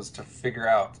heroes to figure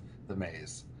out the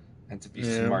maze and to be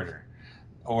smarter.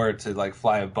 Or to,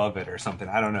 fly above it or something.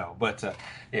 I don't know. But,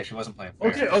 she wasn't playing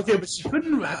fair. Okay, but she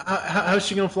couldn't... How's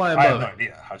she going to fly above it? I have it? no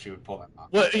idea how she would pull that off.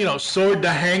 What, sword to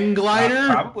hang glider?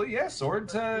 Probably, yeah. Sword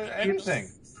to anything.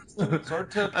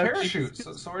 Sword to parachute.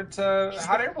 Sword to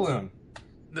hot air balloon.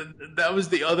 That was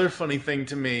the other funny thing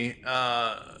to me,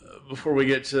 before we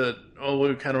get to... Oh,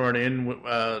 we're kind of already in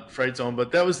Fright Zone,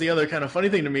 but that was the other kind of funny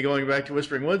thing to me going back to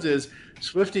Whispering Woods is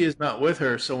Swifty is not with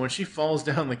her, so when she falls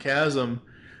down the chasm...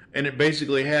 And it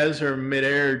basically has her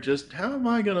midair. Just how am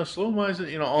I gonna slow my?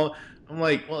 I'm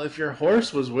like, well, if your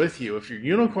horse was with you, if your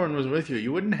unicorn was with you,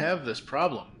 you wouldn't have this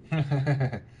problem.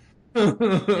 Yeah,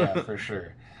 for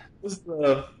sure. This is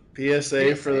the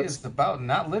PSA for this. It's about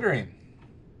not littering.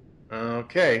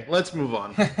 Okay, let's move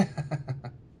on.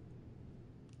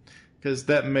 Because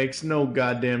that makes no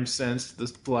goddamn sense.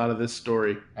 This plot of this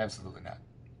story. Absolutely not.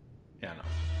 Yeah, no.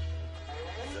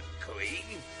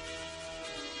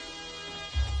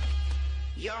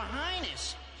 Your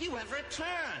Highness, you have returned.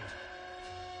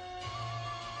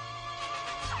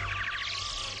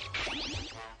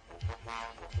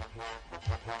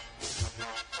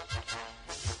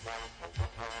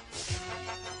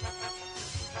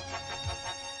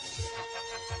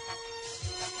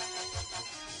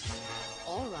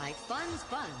 All right, fun's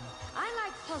fun. I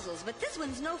like puzzles, but this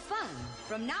one's no fun.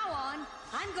 From now on,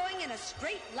 I'm going in a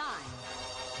straight line.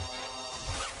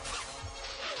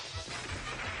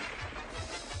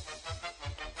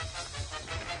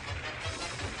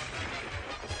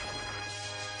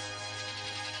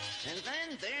 And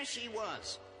then there she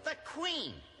was, the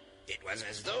Queen. It was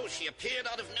as though she appeared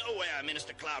out of nowhere,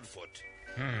 Minister Cloudfoot.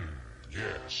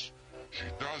 Yes. She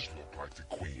does look like the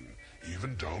Queen,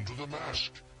 even down to the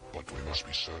mask. But we must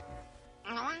be certain.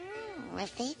 Oh,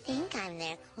 if they think I'm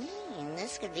their queen,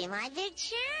 this could be my big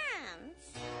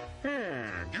chance.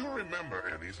 Do you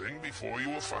remember anything before you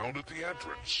were found at the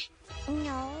entrance?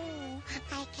 No,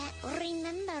 I can't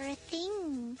remember a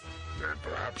thing. Then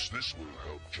perhaps this will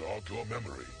help jog your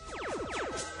memory.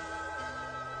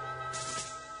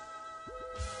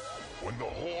 When the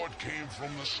Horde came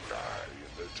from the sky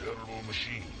in their terrible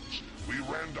machines, we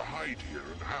ran to hide here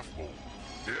in Half Moon.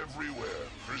 Everywhere,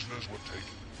 prisoners were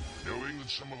taken. Knowing that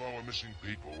some of our missing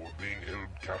people were being held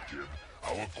captive,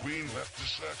 our queen left to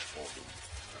search for them.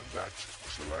 And that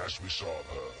was the last we saw of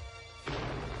her.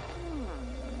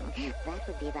 That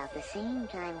would be about the same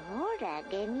time Hordak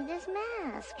gave me this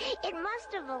mask. It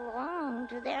must have belonged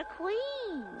to their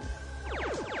queen.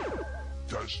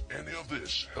 Does any of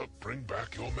this help bring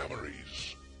back your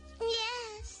memories?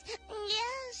 Yes,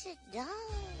 it does.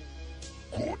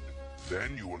 Good.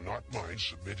 Then you will not mind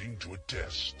submitting to a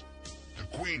test.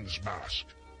 The Queen's mask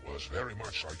was very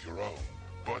much like your own,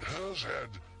 but hers had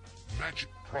magic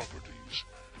properties.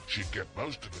 She'd get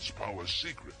most of its powers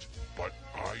secret, but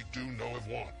I do know of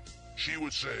one. She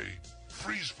would say,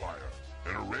 freeze fire.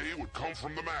 An array would come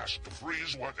from the mask to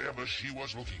freeze whatever she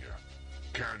was looking at.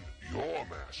 Can your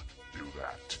mask do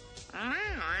that?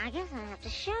 I guess I have to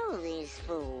show these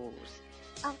fools.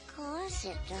 Of course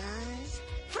it does.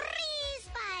 Freeze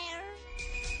fire!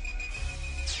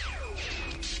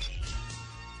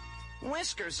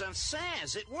 Whiskers of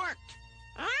Sass, it worked.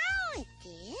 Oh, it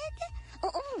did?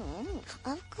 Oh,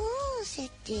 of course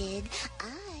it did.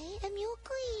 I am your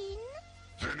queen.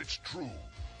 Then it's true.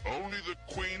 Only the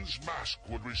Queen's mask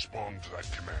would respond to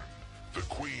that command. The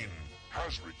Queen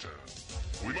has returned.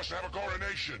 We must have a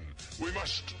coronation. We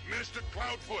must... Minister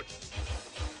Cloudfoot!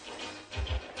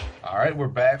 All right, we're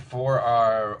back for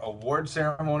our award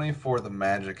ceremony for the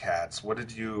Magicats. What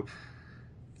did you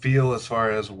feel as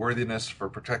far as worthiness for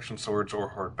protection swords or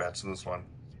horde bats in this one?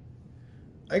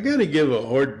 I gotta give a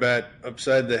horde bat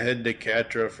upside the head to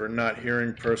Catra for not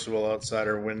hearing Percival outside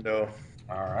her window.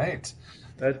 All right.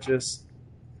 That just...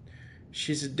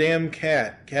 She's a damn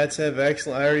cat. Cats have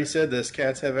excellent... I already said this.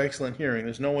 Cats have excellent hearing.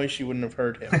 There's no way she wouldn't have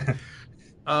heard him.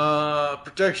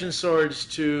 Protection swords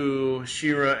to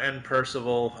She-Ra and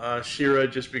Percival. She-Ra,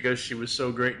 just because she was so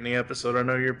great in the episode. I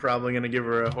know you're probably going to give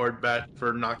her a horde bat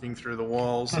for knocking through the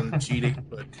walls and cheating,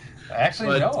 but...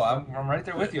 Actually, no. I'm right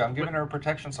there with you. I'm giving her a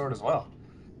protection sword as well.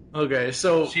 Okay,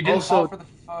 so... She didn't also,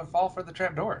 fall for the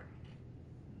trapdoor.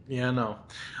 Yeah, no.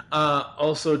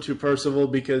 Also to Percival,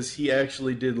 because he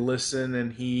actually did listen,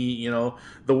 and he,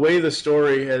 the way the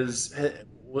story the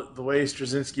way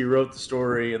Straczynski wrote the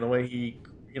story, and the way he,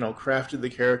 crafted the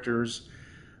characters,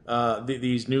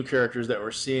 these new characters that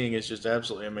we're seeing is just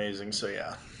absolutely amazing. So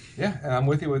yeah. Yeah, and I'm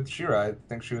with you with She-Ra. I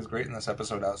think she was great in this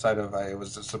episode. Outside of, I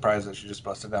was just surprised that she just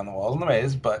busted down the walls in the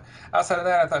maze, but outside of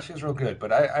that, I thought she was real good.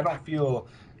 But I don't feel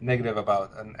negative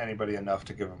about anybody enough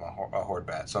to give him a horde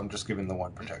bat, so I'm just giving the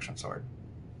one protection sword.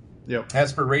 Yep.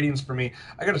 As for ratings for me,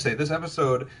 I gotta say, this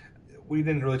episode, we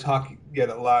didn't really talk yet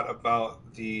a lot about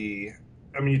you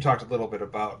talked a little bit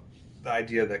about the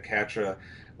idea that Catra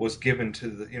was given to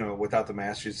the, without the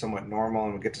mask, she's somewhat normal,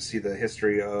 and we get to see the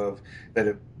history of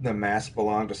that the mask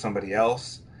belonged to somebody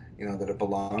else, that it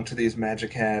belonged to these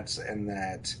Magicats, and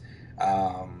that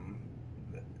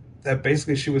that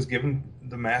basically she was given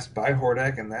the mask by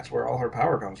Hordak, and that's where all her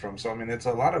power comes from. So, it's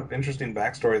a lot of interesting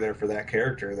backstory there for that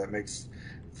character that makes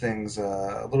things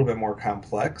a little bit more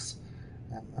complex.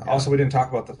 Also, we didn't talk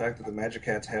about the fact that the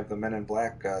Magicats have the Men in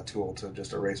Black tool to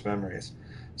just erase memories.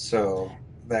 So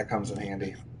that comes in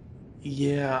handy.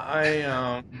 Yeah,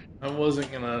 I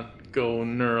wasn't going to go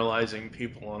neuralizing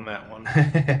people on that one.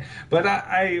 But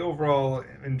I overall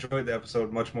enjoyed the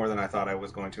episode much more than I thought I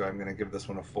was going to. I'm going to give this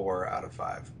one a 4 out of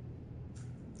 5.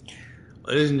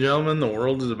 Ladies and gentlemen, the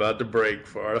world is about to break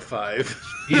 4 out of 5.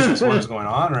 Jesus, what is going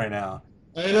on right now?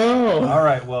 I know. All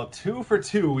right, well, 2 for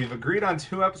 2. We've agreed on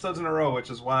 2 episodes in a row,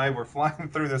 which is why we're flying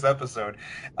through this episode.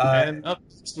 And up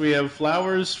next we have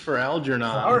Flowers for Algernon.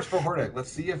 Flowers for Hordak.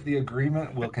 Let's see if the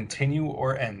agreement will continue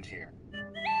or end here.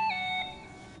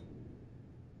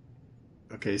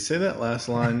 Okay, say that last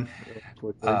line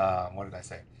quickly. What did I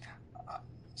say?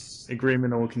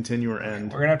 Agreement will continue or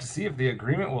end. We're going to have to see if the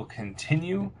agreement will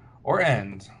continue or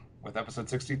end with episode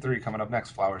 63 coming up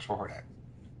next, Flowers for Hordak.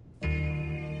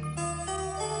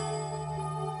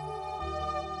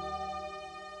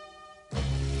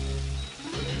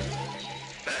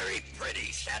 Very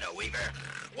pretty, Shadow Weaver.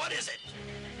 What is it?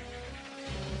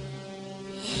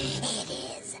 It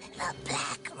is the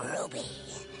Black Ruby.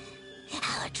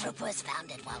 Our troopers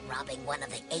found it while robbing one of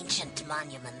the ancient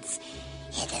monuments.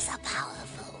 It is a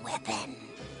powerful weapon.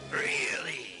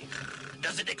 Really?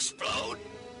 Does it explode?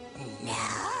 No.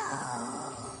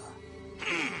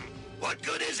 What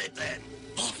good is it then?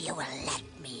 If you will let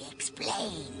me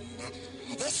explain,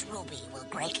 this ruby will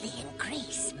greatly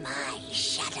increase my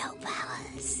shadow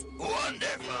powers.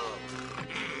 Wonderful.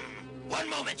 One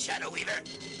moment, Shadow Weaver.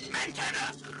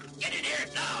 Montana, get in here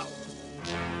now.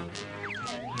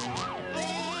 I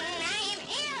am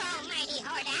here, almighty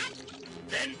Hordak.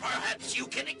 Then perhaps you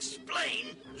can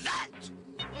explain that.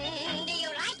 Do you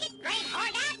like it, great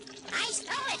Hordak? I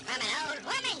stole it from an old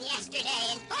woman yesterday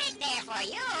and put it there for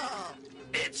you.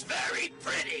 It's very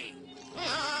pretty.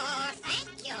 Oh,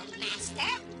 thank you,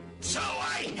 Master. So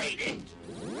I hate it.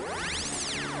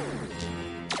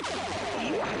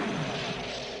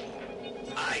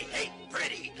 I hate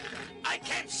pretty. I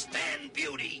can't stand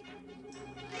beauty.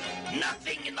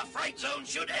 Nothing in the Fright Zone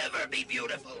should ever be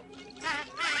beautiful.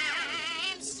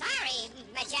 I'm sorry,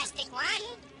 Majestic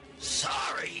One.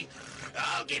 Sorry?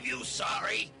 I'll give you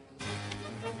sorry.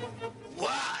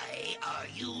 Why are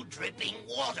you dripping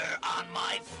water on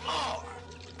my floor?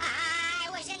 I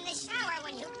was in the shower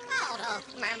when you called, oh,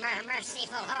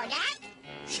 merciful Hordak.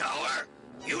 Shower?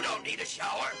 You don't need a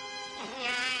shower.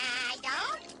 I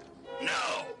don't?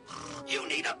 No, you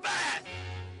need a bath.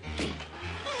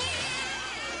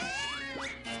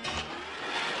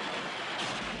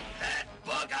 That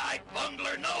bug-eyed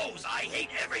bungler knows I hate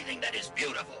everything that is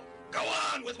beautiful. Go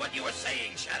on with what you were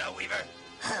saying, Shadow Weaver.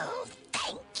 Oh,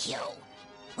 thank you.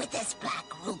 With this black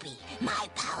ruby, my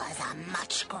powers are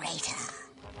much greater.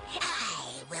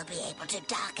 I will be able to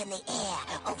darken the air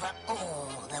over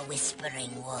all the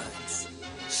Whispering Woods.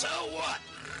 So what?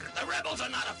 The rebels are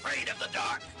not afraid of the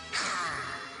dark.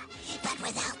 But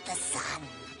without the sun,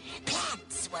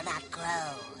 plants will not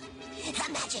grow.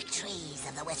 The magic trees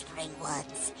of the Whispering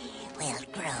Woods will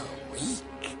grow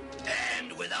weak.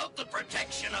 And without the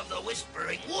protection of the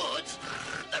Whispering Woods,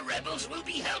 the rebels will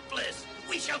be helpless.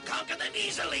 We shall conquer them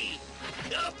easily.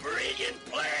 A brilliant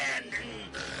plan.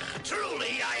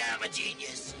 Truly, I am a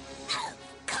genius. Of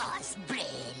course,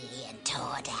 brilliant,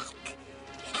 Hordak.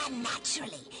 And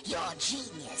naturally, your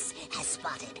genius has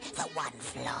spotted the one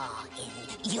flaw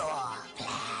in your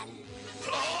plan.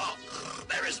 Flaw?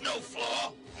 There is no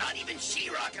flaw. Not even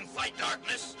She-Ra can fight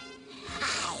darkness.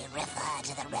 I refer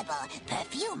to the rebel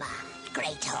perfumer,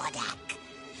 Great Hordak.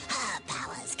 Her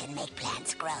powers can make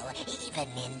plants grow even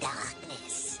in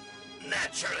darkness.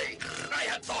 Naturally. I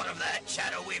had thought of that,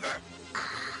 Shadow Weaver.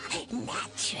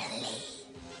 Naturally.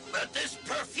 But this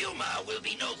perfumer will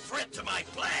be no threat to my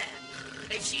plan.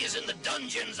 If she is in the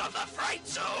dungeons of the Fright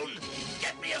Zone,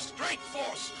 get me a strike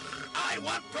force. I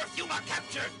want perfumer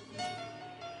captured.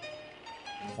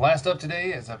 Last up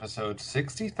today is episode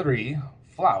 63,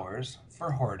 Flowers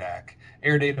for Hordak.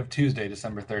 Air date of Tuesday,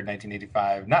 December 3rd,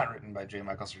 1985. Not written by J.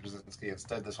 Michael Straczynski.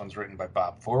 Instead, this one's written by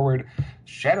Bob Forward.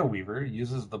 Shadow Weaver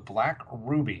uses the Black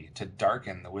Ruby to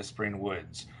darken the Whispering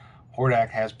Woods. Hordak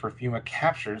has Perfuma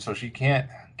captured, so she can't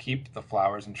keep the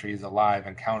flowers and trees alive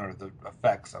and counter the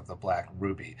effects of the Black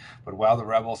Ruby. But while the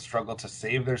rebels struggle to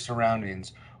save their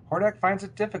surroundings, Hordak finds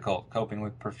it difficult coping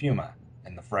with Perfuma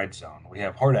in the Fright Zone. We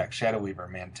have Hordak, Shadow Weaver,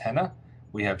 Mantenna.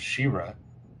 We have She-Ra,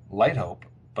 Lighthope,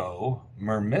 Bow,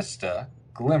 Mermista,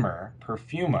 Glimmer,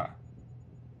 Perfuma.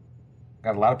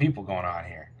 Got a lot of people going on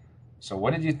here. So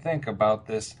what did you think about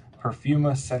this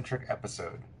Perfuma-centric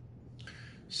episode?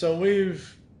 So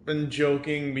we've been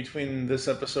joking between this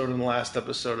episode and the last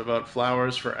episode about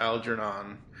Flowers for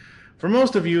Algernon. For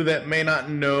most of you that may not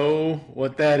know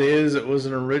what that is, it was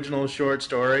an original short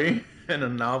story and a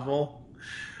novel.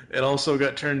 It also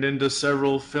got turned into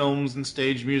several films and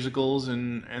stage musicals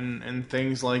and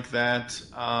things like that.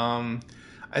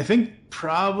 I think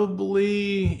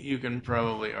probably, you can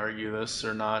probably argue this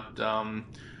or not, the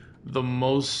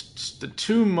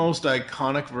two most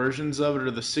iconic versions of it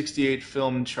are the 1968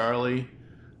 film Charlie,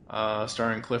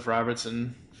 starring Cliff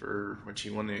Robertson, for which he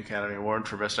won the Academy Award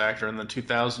for Best Actor, and the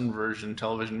 2000 version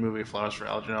television movie Flowers for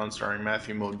Algernon starring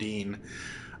Matthew Modine.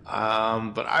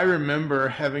 But I remember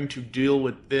having to deal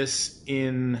with this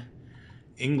in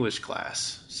English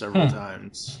class several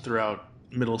times throughout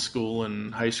middle school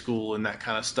and high school and that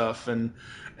kind of stuff. And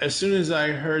as soon as I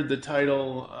heard the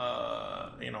title,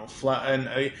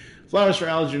 Flowers for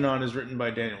Algernon is written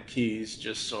by Daniel Keyes,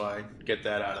 just so I get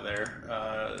that out of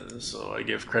there. So I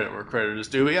give credit where credit is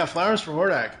due. But yeah, Flowers for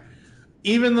Hordak.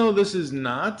 Even though this is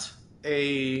not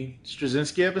a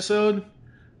Straczynski episode,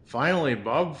 finally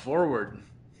Bob Forward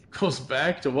goes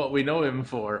back to what we know him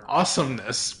for,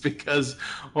 awesomeness, because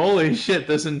holy shit,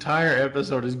 this entire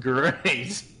episode is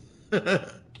great.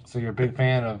 So you're a big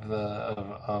fan of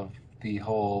the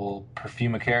whole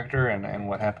Perfuma character and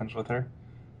what happens with her?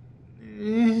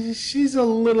 She's a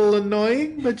little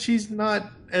annoying, but she's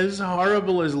not as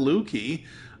horrible as Lukey.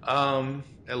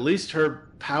 At least her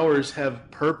powers have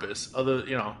purpose.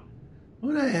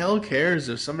 Who the hell cares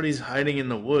if somebody's hiding in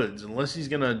the woods? Unless he's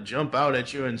going to jump out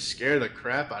at you and scare the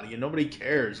crap out of you. Nobody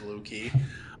cares, Lukey.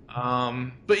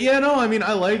 But yeah, no, I mean,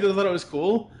 I liked it. I thought it was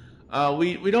cool.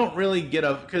 We don't really get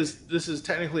because this is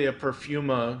technically a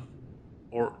Perfuma,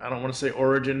 or I don't want to say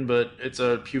origin, but it's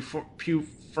a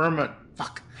Perfuma,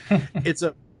 it's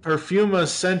a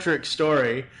Perfuma-centric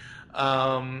story.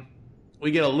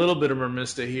 We get a little bit of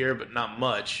Mermista here, but not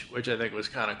much, which I think was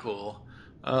kind of cool.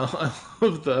 I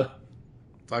love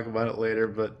talk about it later,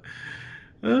 but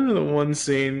the one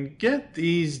scene, get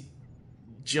these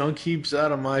junk heaps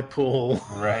out of my pool.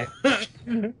 Right.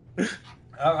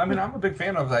 I mean, I'm a big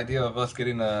fan of the idea of us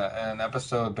getting an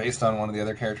episode based on one of the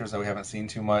other characters that we haven't seen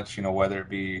too much, whether it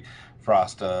be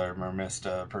Frosta or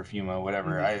Mermista, Perfuma,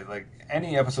 whatever. Mm-hmm. I like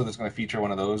any episode that's going to feature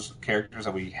one of those characters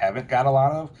that we haven't got a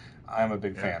lot of, I'm a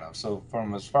big fan of. So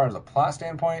from as far as a plot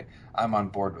standpoint, I'm on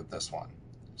board with this one.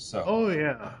 So. Oh,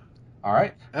 yeah. All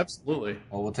right. Absolutely.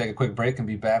 Well, we'll take a quick break and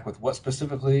be back with what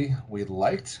specifically we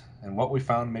liked and what we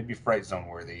found maybe Fright Zone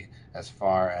worthy as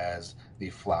far as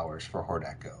the Flowers for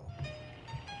Hordak go.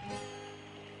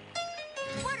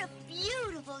 What a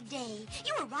beautiful day.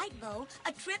 You were right, Bo.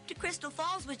 A trip to Crystal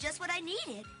Falls was just what I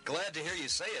needed. Glad to hear you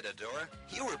say it, Adora.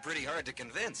 You were pretty hard to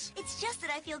convince. It's just that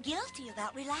I feel guilty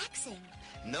about relaxing.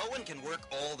 No one can work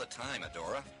all the time,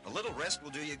 Adora. A little rest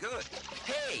will do you good.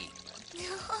 Hey!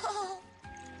 No.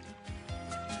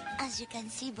 As you can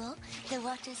see, Bo, the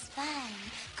water's fine.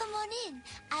 Come on in.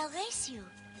 I'll race you.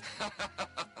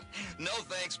 No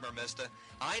thanks, Mermista.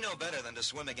 I know better than to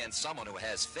swim against someone who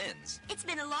has fins. It's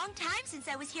been a long time since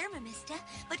I was here, Mamista,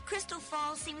 but Crystal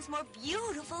Falls seems more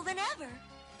beautiful than ever.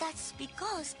 That's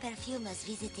because Perfuma's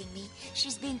visiting me.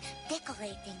 She's been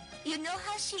decorating. You know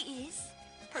how she is?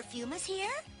 Perfuma's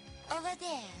here? Over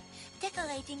there.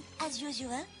 Decorating as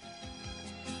usual.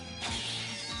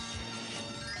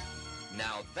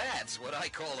 Now that's what I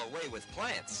call a way with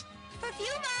plants.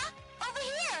 Perfuma! Over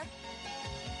here!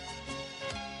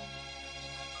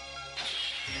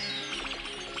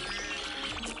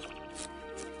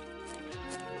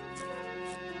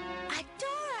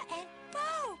 Adora and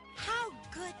Bo! How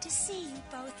good to see you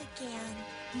both again.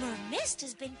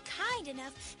 Mermista's been kind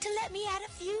enough to let me add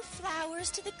a few flowers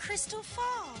to the Crystal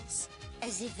Falls.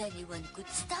 As if anyone could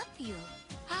stop you.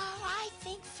 Oh, I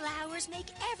think flowers make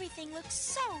everything look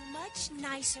so much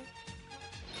nicer.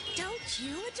 Don't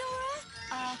you,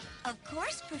 Adora? Of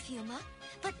course, Perfuma.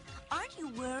 But aren't you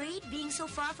worried being so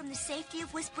far from the safety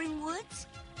of Whispering Woods?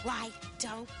 Why,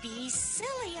 don't be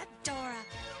silly, Adora.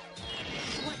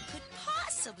 What could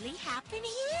possibly happen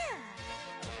here?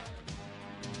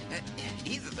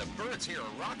 Either the birds here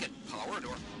are rocket-powered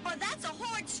or that's a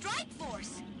Horde strike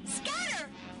force. Scatter!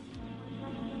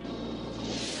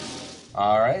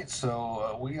 All right,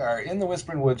 so we are in the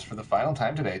Whispering Woods for the final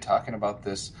time today, talking about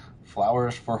this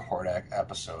Flowers for Hordak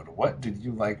episode. What did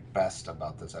you like best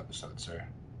about this episode, sir?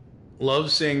 Love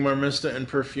seeing Mermista and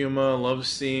Perfuma. Love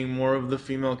seeing more of the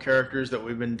female characters that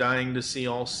we've been dying to see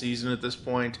all season at this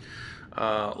point.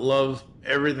 Love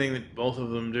everything that both of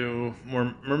them do.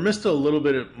 Mermista a little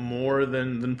bit more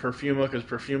than Perfuma, because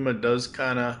Perfuma does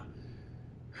kind of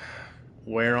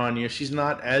wear on you. She's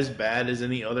not as bad as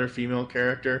any other female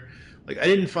character. Like, I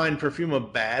didn't find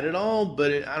Perfuma bad at all,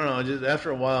 but I don't know, just after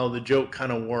a while, the joke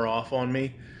kind of wore off on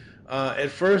me.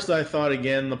 At first, I thought,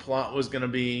 again, the plot was going to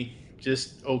be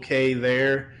just okay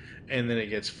there, and then it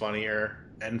gets funnier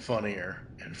and funnier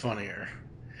and funnier.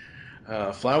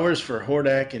 Flowers for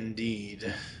Hordak,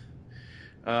 indeed.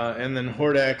 And then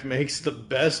Hordak makes the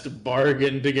best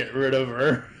bargain to get rid of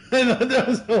her. I thought that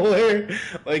was hilarious.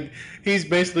 Like, he's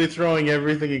basically throwing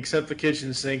everything except the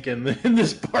kitchen sink in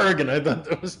this bargain. I thought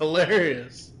that was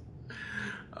hilarious.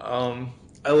 I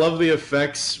love the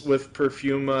effects with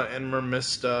Perfuma and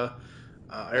Mermista.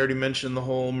 I already mentioned the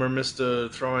whole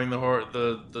Mermista throwing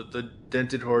the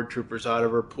dented Horde troopers out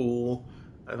of her pool.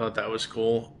 I thought that was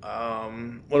cool.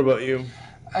 What about you?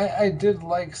 I did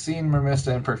like seeing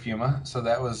Mermista and Perfuma, so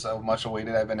that was much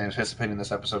awaited. I've been anticipating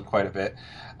this episode quite a bit.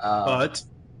 But?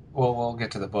 Well, we'll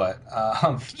get to the but.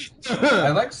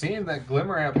 I like seeing that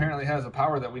Glimmer apparently has a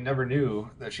power that we never knew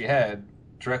that she had,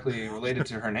 directly related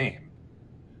to her name.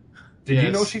 Did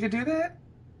you know she could do that?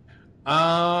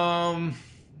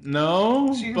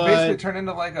 No. She can basically turn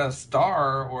into like a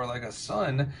star or like a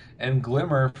sun and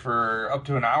glimmer for up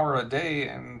to an hour a day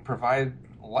and provide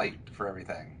light for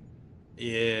everything.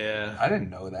 Yeah. I didn't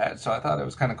know that, so I thought it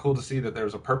was kind of cool to see that there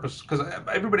was a purpose. Because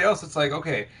everybody else, it's like,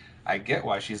 okay, I get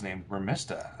why she's named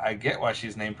Mermista. I get why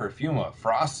she's named Perfuma,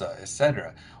 Frosta,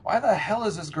 etc. Why the hell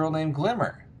is this girl named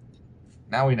Glimmer?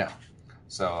 Now we know.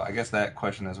 So I guess that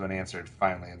question has been answered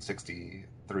finally in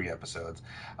 63 episodes.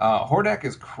 Hordak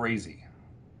is crazy.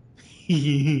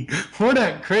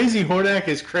 Hordak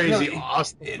is crazy.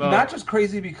 Awesome. Not just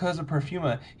crazy because of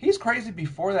Perfuma. He's crazy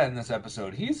before that in this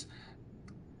episode. He's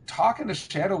talking to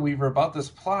Shadow Weaver about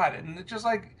this plot, and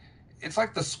it's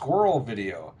like the squirrel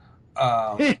video.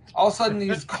 All of a sudden,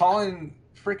 he's calling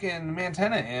freaking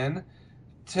Mantenna in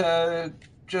to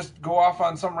just go off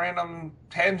on some random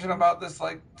tangent about this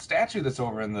like statue that's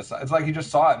over in this. It's like he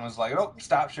just saw it and was like, "Oh,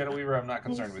 stop, Shadow Weaver! I'm not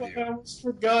concerned with you." I almost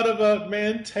forgot about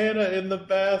Mantenna in the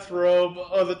bathrobe.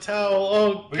 Oh, the towel.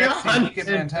 Oh, we got to see naked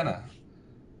Mantenna.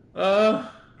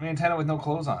 Mantenna with no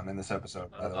clothes on in this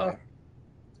episode, by the way.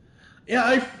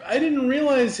 Yeah, I didn't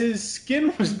realize his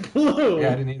skin was blue.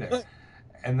 Yeah, I didn't either.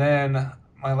 And then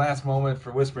my last moment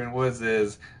for Whispering Woods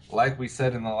is, like we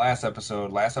said in the last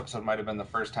episode might have been the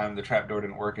first time the trapdoor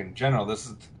didn't work in general. This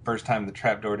is the first time the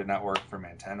trapdoor did not work for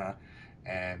Mantenna,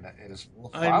 and it is full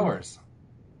of flowers.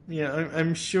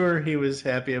 I'm sure he was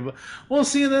happy about. Well,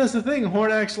 see, that's the thing.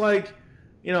 Hordak's like,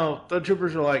 the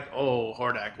troopers are like, "Oh,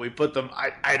 Hordak, we put them.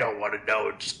 I don't want to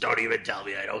know. Just don't even tell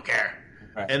me. I don't care."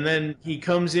 Right. And then he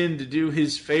comes in to do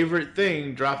his favorite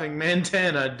thing, dropping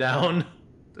Mantenna down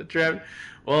the trap.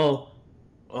 Well,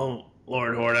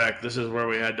 Lord Hordak, this is where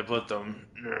we had to put them.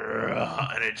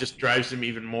 And it just drives him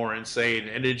even more insane.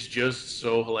 And it's just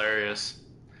so hilarious.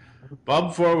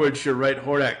 Bob Forward should write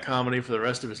Hordak comedy for the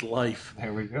rest of his life.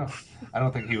 There we go. I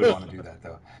don't think he would want to do that,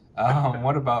 though.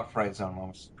 What about Fright Zone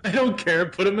moments? I don't care.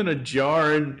 Put him in a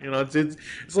jar, and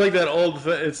it's like that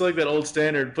old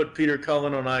standard. Put Peter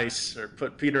Cullen on ice, or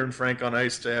put Peter and Frank on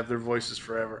ice to have their voices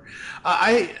forever.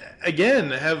 I again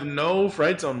have no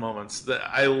Fright Zone moments.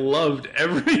 I loved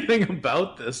everything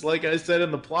about this. Like I said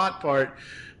in the plot part,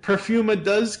 Perfuma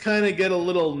does kind of get a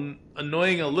little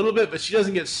annoying a little bit, but she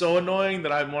doesn't get so annoying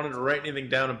that I wanted to write anything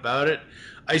down about it.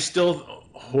 I still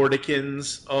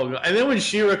Hordakins. Oh, God. And then when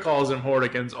She-Ra calls him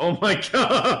Hordakins, oh my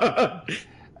God.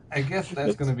 I guess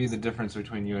that's going to be the difference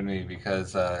between you and me,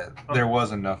 because there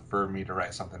was enough for me to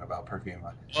write something about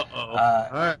Perfuma. All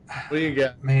right, what do you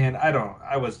got? Man, I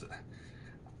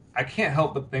can't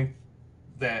help but think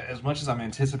that as much as I'm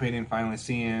anticipating finally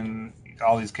seeing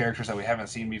all these characters that we haven't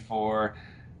seen before,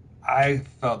 I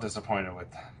felt disappointed with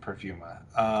Perfuma.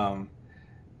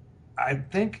 I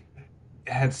think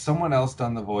had someone else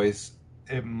done the voice,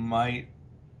 it might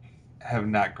have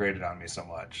not grated on me so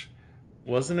much.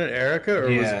 Wasn't it Erica, or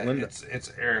was it Linda?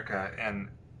 It's Erica, and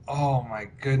oh my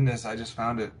goodness, I just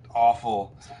found it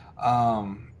awful.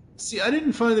 See, I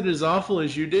didn't find it as awful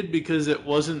as you did, because it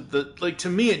wasn't to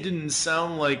me, it didn't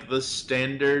sound like the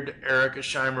standard Erica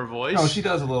Scheimer voice. No, she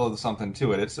does a little something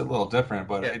to it. It's a little different,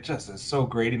 but it just is so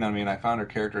grating on me, and I found her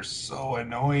character so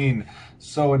annoying.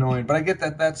 But I get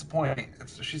that that's the point.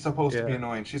 She's supposed to be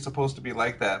annoying. She's supposed to be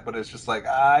like that, but it's just like,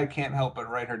 I can't help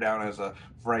but write her down as a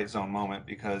Fright Zone moment,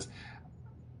 because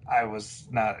I was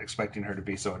not expecting her to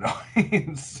be so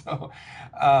annoying. So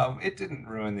it didn't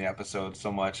ruin the episode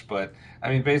so much, but I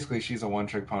mean, basically she's a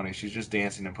one-trick pony. She's just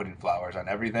dancing and putting flowers on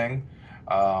everything.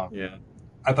 I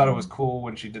thought it was cool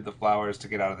when she did the flowers to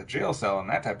get out of the jail cell and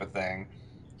that type of thing.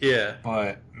 Yeah.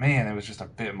 But man, it was just a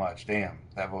bit much. Damn,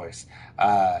 that voice.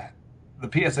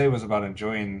 The PSA was about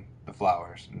enjoying the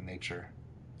flowers and nature.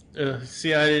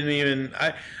 See, I didn't even...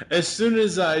 as soon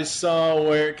as I saw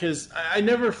where... Because I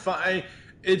never find...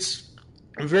 It's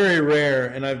very rare,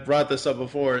 and I've brought this up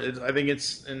before. I think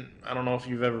it's, and I don't know if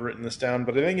you've ever written this down,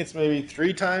 but I think it's maybe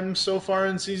 3 times so far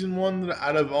in season 1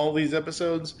 out of all these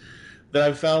episodes that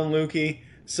I've found Lukey.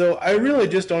 So I really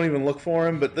just don't even look for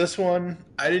him. But this one,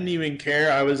 I didn't even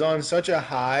care. I was on such a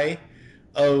high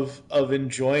of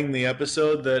enjoying the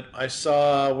episode that I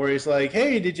saw where he's like,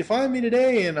 "Hey, did you find me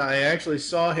today?" And I actually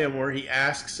saw him where he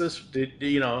asks us,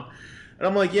 and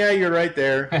I'm like, "Yeah, you're right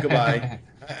there. Goodbye."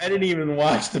 I didn't even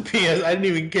watch the PS. I didn't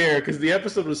even care, because the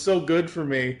episode was so good for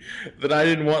me that I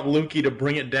didn't want Lukey to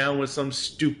bring it down with some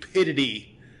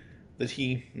stupidity that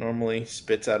he normally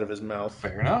spits out of his mouth.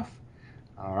 Fair enough.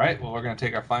 All right, well, we're going to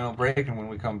take our final break, and when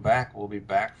we come back, we'll be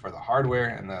back for the hardware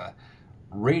and the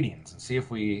ratings and see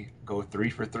if we go 3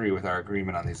 for 3 with our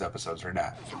agreement on these episodes or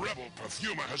not. The rebel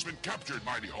Perfuma has been captured,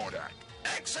 mighty Hordak.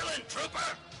 Excellent,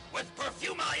 Trooper! With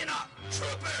Perfuma in a...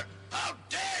 Trooper, how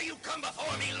dare you come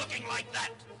before me looking like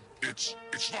that? It's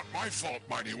not my fault,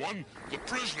 mighty one. The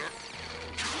prisoner...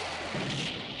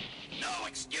 No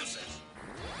excuses.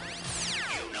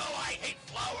 You know I hate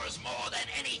flowers more than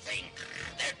anything.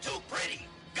 They're too pretty.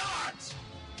 Guards!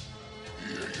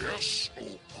 Yes,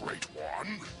 oh great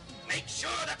one. Make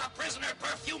sure that the prisoner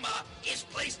Perfuma is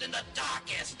placed in the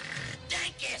darkest,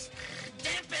 dankest,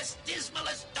 dampest,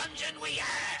 dismalest dungeon we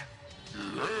have.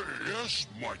 Yes,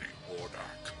 mighty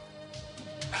Hordak.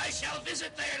 I shall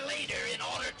visit there later in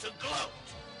order to gloat.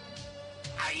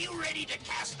 Are you ready to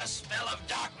cast a spell of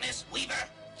darkness, Weaver?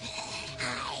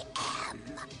 I am,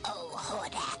 oh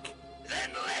Hordak.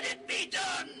 Then let it be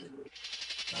done!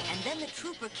 And then the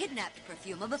trooper kidnapped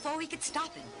Perfuma before we could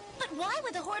stop him. But why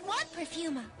would the Horde want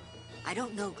Perfuma? I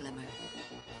don't know, Glimmer.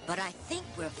 But I think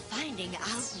we're finding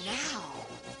out now.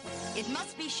 It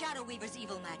must be Shadow Weaver's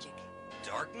evil magic.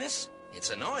 Darkness?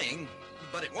 It's annoying,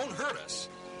 but it won't hurt us.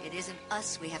 It isn't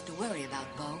us we have to worry about,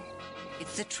 Bo.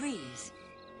 It's the trees.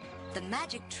 The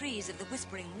magic trees of the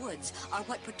Whispering Woods are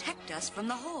what protect us from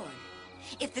the Horde.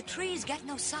 If the trees get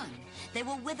no sun, they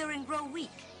will wither and grow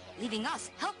weak, leaving us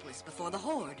helpless before the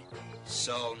Horde.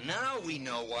 So now we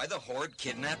know why the Horde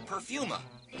kidnapped Perfuma.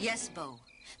 Yes, Bo.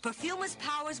 Perfuma's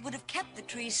powers would have kept the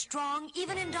trees strong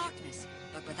even in darkness,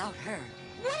 but without her...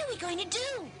 What are we going to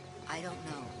do? I don't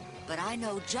know, but I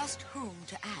know just whom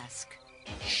to ask.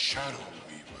 Shadow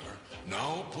Weaver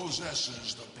now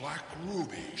possesses the Black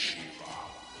Ruby,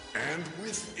 She-Ra. And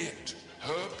with it,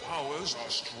 her powers are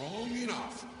strong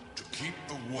enough to keep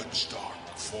the woods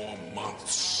dark for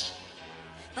months.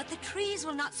 But the trees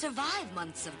will not survive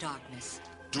months of darkness.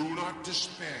 Do not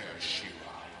despair,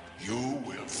 She-Ra. You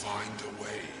will find a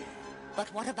way.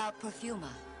 But what about Perfuma?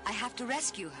 I have to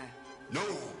rescue her.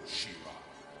 No, She-Ra.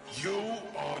 You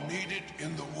are needed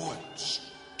in the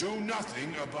woods do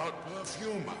nothing about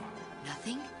Perfuma.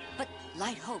 Nothing? But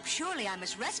Light Hope, surely I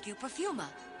must rescue Perfuma.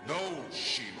 No,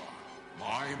 Shira.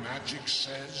 My magic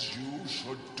says you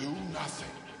should do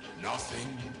nothing.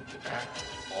 Nothing at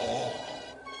all.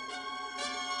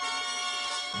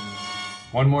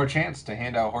 One more chance to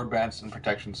hand out horde bats and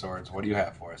protection swords. What do you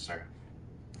have for us, sir?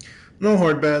 No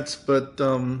horde bats, but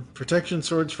protection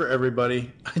swords for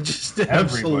everybody. I just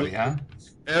Everybody, huh?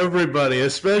 Everybody,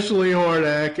 especially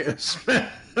Hordak.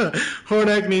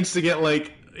 Hordak needs to get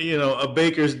like, you know, a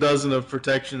baker's dozen of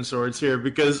protection swords here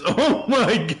because, oh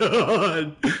my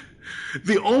god.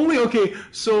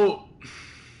 So,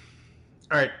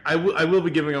 alright, I will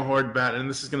be giving a horde bat, and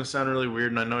this is going to sound really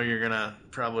weird, and I know you're going to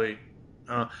probably,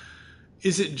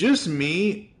 is it just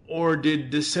me, or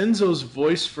did DeCenzo's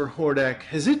voice for Hordak,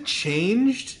 has it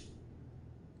changed?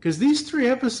 Because these 3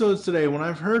 episodes today, when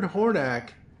I've heard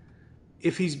Hordak,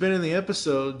 if he's been in the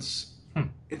episodes,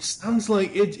 it sounds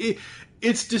like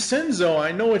it's DeCenzo.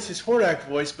 I know it's his Hordak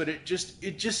voice, but it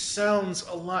just sounds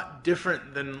a lot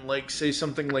different than, like, say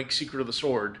something like Secret of the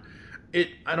Sword.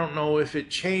 I don't know if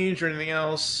it changed or anything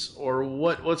else or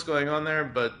what's going on there,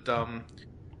 but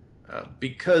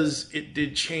because it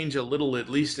did change a little, at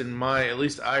least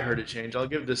I heard it change. I'll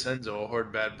give DeCenzo a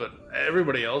horde bat, but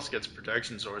everybody else gets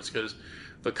protection swords because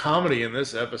the comedy in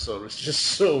this episode was just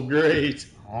so great.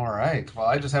 All right. Well,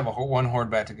 I just have one horde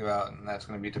bat to give out, and that's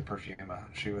going to be to Perfuma.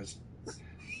 She was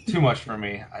too much for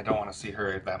me. I don't want to see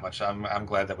her that much. I'm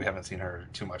glad that we haven't seen her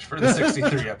too much for the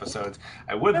 63 episodes.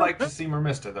 I would like to see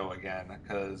Mermista, though, again,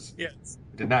 because we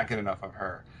did not get enough of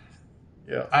her.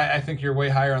 Yeah. I think you're way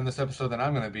higher on this episode than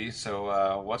I'm going to be,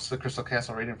 so what's the Crystal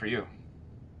Castle rating for you?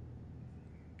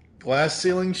 Glass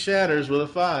ceiling shatters with a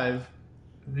 5.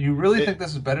 You really think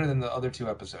this is better than the other 2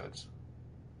 episodes?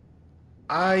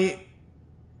 I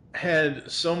had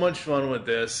so much fun with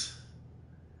this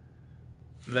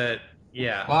that,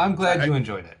 yeah. Well, I'm glad you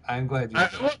enjoyed it. I'm glad you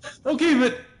enjoyed it. Okay,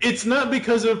 but it's not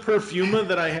because of Perfuma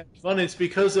that I had fun. It's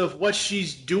because of what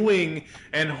she's doing,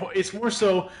 and it's more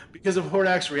so because of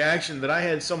Hordak's reaction that I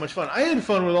had so much fun. I had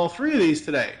fun with all 3 of these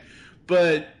today.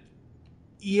 But,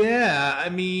 yeah, I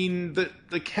mean,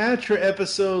 the Catra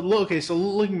episode, so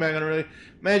looking back on it, really,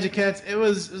 Magicats, it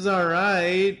was all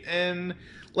right, and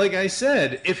like I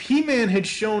said, if He-Man had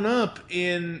shown up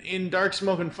in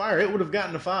Darksmoke and Fire, it would have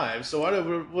gotten a 5. So I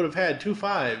would have had 2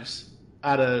 5s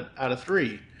out of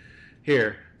 3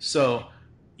 here. So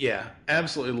yeah,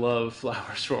 absolutely love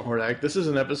Flowers for Hordak. This is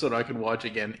an episode I could watch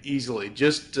again easily,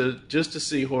 just to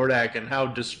see Hordak and how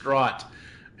distraught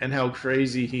and how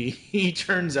crazy he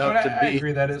turns out to be. I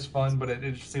agree that is fun, but it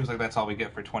just seems like that's all we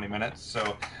get for 20 minutes.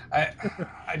 So I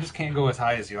just can't go as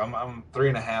high as you. I'm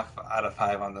 3.5 out of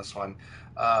 5 on this one.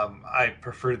 I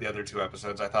preferred the other 2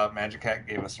 episodes. I thought Magicat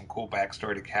gave us some cool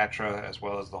backstory to Catra, as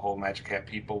well as the whole Magicat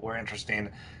people were interesting.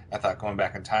 I thought going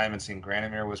back in time and seeing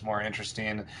Granomir was more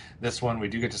interesting. This one, we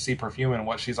do get to see Perfuma and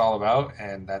what she's all about,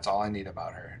 and that's all I need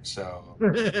about her. So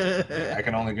I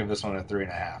can only give this one a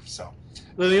 3.5. So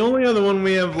the only other one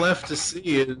we have left to see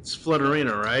is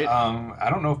Flutterina, right? I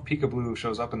don't know if Peekaboo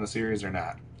shows up in the series or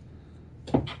not.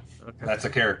 Okay. That's a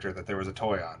character that there was a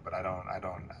toy on, but I don't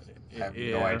have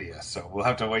no idea. So we'll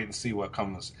have to wait and see what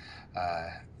comes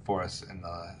for us in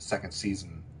the second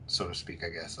season, so to speak, I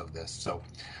guess, of this. So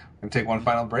we're going to take one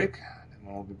final break, and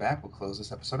when we'll be back, we'll close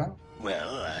this episode out.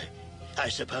 Well, I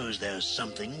suppose there's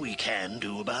something we can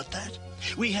do about that.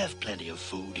 We have plenty of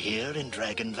food here in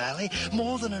Dragon Valley,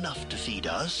 more than enough to feed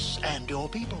us and your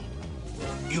people.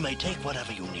 You may take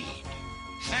whatever you need.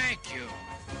 Thank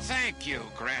you,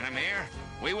 Granomir.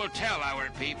 We will tell our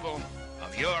people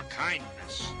of your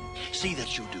kindness. See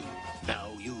that you do.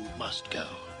 Now you must go.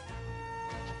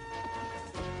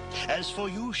 As for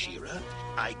you, Shira,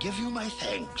 I give you my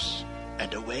thanks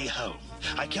and a way home.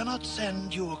 I cannot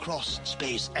send you across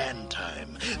space and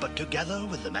time, but together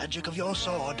with the magic of your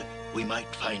sword, we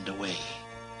might find a way.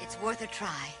 It's worth a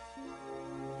try.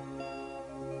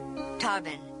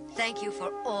 Tarvin, thank you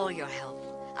for all your help.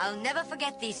 I'll never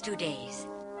forget these 2 days.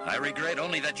 I regret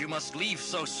only that you must leave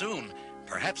so soon.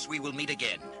 Perhaps we will meet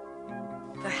again.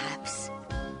 Perhaps.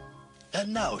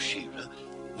 And now, Shira,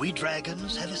 we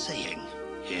dragons have a saying.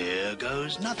 Here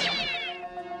goes nothing.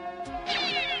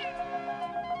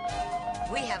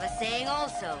 We have a saying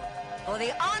also. For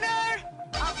the honor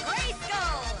of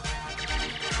Grayskull!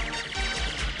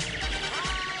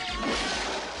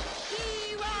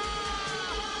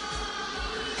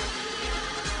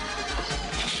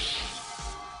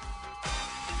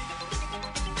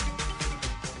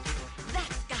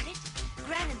 That's got it.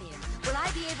 Granomir, will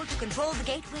I be able to control the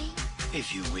gateway?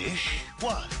 If you wish.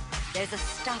 What? There's a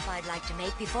stop I'd like to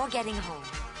make before getting home.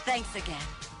 Thanks again.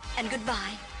 And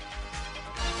goodbye.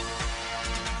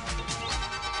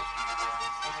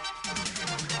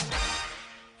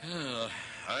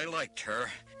 liked her.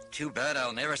 Too bad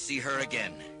I'll never see her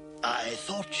again. I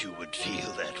thought you would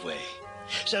feel that way.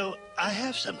 So, I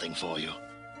have something for you.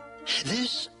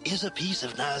 This is a piece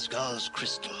of Nazgul's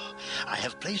crystal. I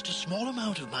have placed a small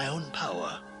amount of my own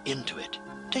power into it.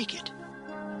 Take it.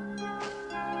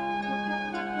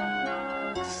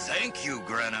 Thank you,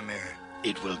 Granamir.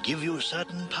 It will give you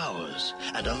certain powers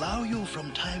and allow you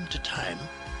from time to time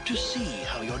to see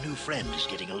how your new friend is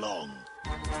getting along.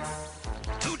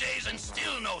 2 days and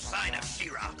still no sign of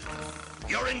She-Ra.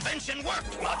 Your invention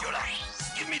worked, Modular.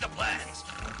 Give me the plans.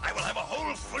 I will have a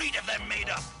whole fleet of them made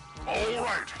up. All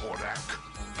right, Hordak.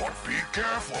 But be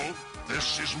careful.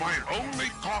 This is my only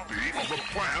copy of the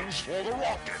plans for the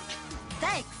rocket.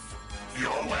 Thanks. You're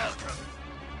welcome.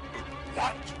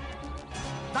 What?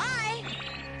 Bye.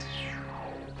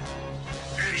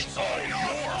 It's all your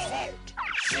fault.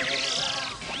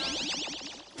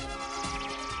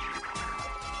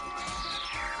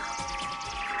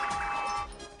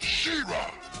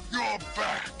 She-Ra, you're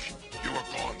back. You were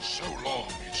gone so long,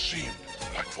 it seemed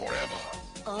like forever.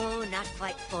 Oh, not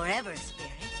quite forever,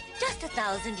 Spirit. Just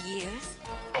 1,000 years.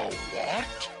 Oh,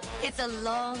 what? It's a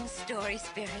long story,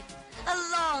 Spirit. A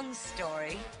long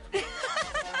story.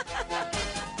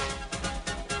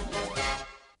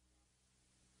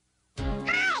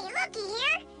 Hi, looky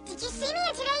here. Did you see me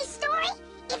in today's story?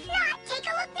 If not, take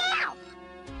a look now.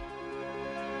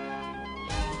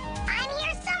 I'm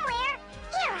here somewhere.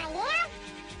 Here I am.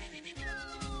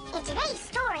 In today's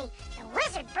story, the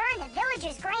wizard burned the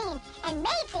villagers' grain and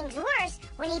made things worse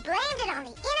when he blamed it on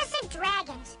the innocent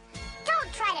dragons.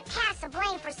 Don't try to pass the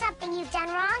blame for something you've done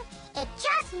wrong. It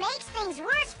just makes things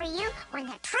worse for you when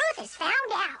the truth is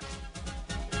found out.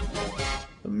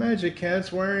 The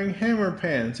Magicats wearing hammer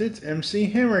pants. It's MC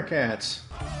Hammercats.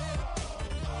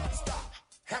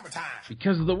 Hammer time.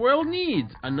 Because the world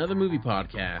needs another movie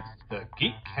podcast. The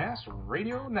GeekCast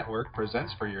Radio Network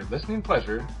presents for your listening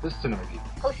pleasure the Cinema Geek.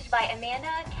 Hosted by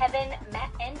Amanda, Kevin,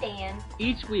 Matt, and Dan.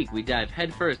 Each week we dive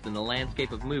headfirst in the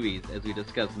landscape of movies as we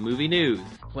discuss movie news,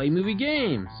 play movie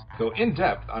games, go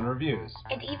in-depth on reviews,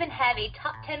 and even have a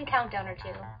top 10 countdown or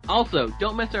two. Also,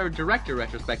 don't miss our director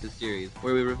retrospective series,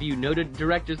 where we review noted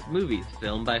directors' movies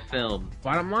film by film.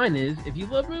 Bottom line is, if you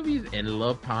love movies and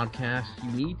love podcasts,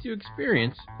 you need to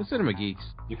experience the Cinema Geeks.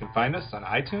 You can find us on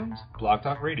iTunes, Blog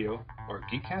Talk Radio, or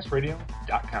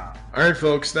GeekCastRadio.com. Alright,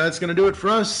 folks, that's going to do it for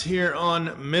us here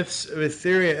on Myths of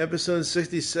Etheria, episode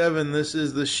 67. This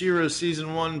is the She-Ra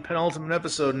Season 1 penultimate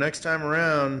episode. Next time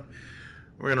around,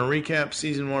 we're going to recap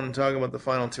Season 1 and talk about the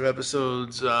final 2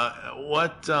 episodes.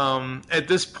 At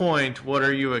this point, what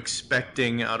are you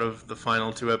expecting out of the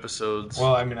final 2 episodes?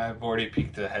 Well, I mean, I've already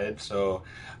peeked ahead, so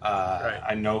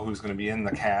I know who's going to be in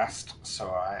the cast,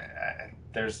 so I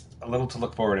there's a little to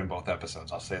look forward in both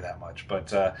episodes, I'll say that much.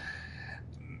 But I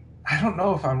don't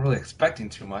know if I'm really expecting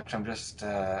too much. I'm just,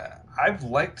 I've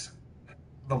liked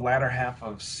the latter half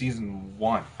of Season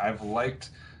 1. I've liked,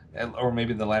 or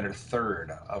maybe the latter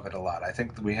third of it a lot. I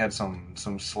think that we had some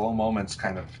slow moments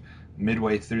kind of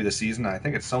midway through the season. I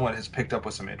think it somewhat has picked up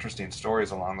with some interesting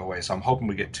stories along the way. So I'm hoping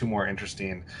we get 2 more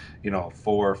interesting,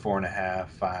 4, 4.5,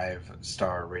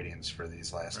 5-star ratings for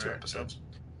these last 2 episodes.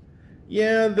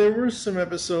 Yeah, there were some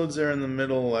episodes there in the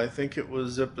middle. I think it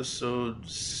was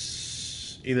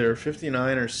episodes either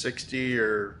 59 or 60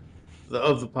 of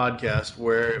the podcast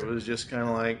where it was just kind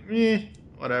of like,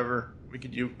 whatever. We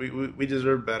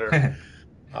deserve better.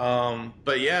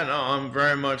 But yeah, no, I'm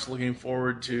very much looking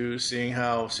forward to seeing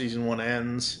how Season 1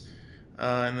 ends,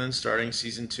 and then starting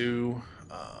Season 2.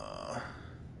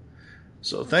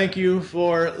 So thank you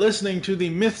for listening to the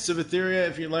Myths of Etheria.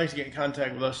 If you'd like to get in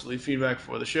contact with us to leave feedback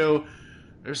for the show,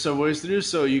 there's some ways to do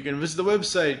so. You can visit the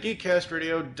website,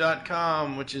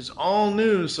 geekcastradio.com, which is all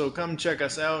new, so come check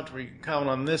us out. We can comment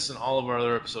on this and all of our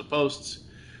other episode posts.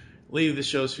 Leave the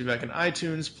show's feedback in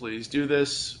iTunes. Please do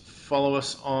this. Follow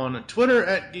us on Twitter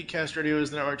at GeekCast Radio is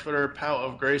the network Twitter. Pow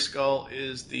of Grayskull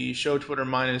is the show Twitter.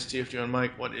 Mine is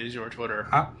TFG1Mike. What is your Twitter?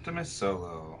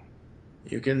 OptimusSolo.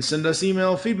 You can send us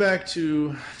email feedback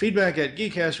to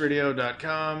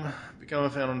feedback@geekcastradio.com. Become a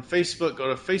fan on Facebook. Go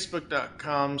to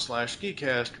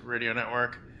facebook.com/GeekCast Radio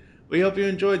Network. We hope you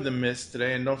enjoyed the myths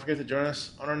today, and don't forget to join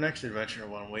us on our next adventure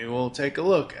when we will take a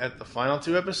look at the final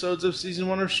 2 episodes of Season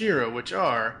 1 of She-Ra, which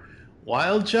are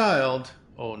Wild Child.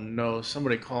 Oh no,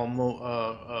 somebody call him,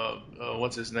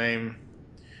 what's his name?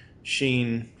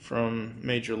 Sheen from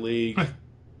Major League.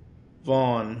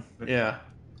 Vaughn, yeah.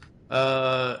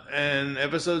 And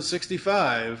episode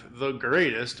 65, The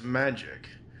Greatest Magic.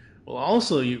 We'll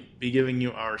also be giving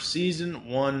you our Season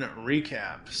 1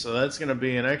 recap. So that's going to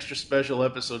be an extra special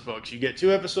episode, folks. You get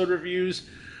 2 episode reviews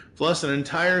plus an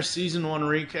entire Season 1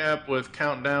 recap with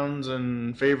countdowns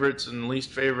and favorites and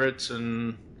least favorites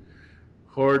and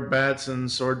horde bats and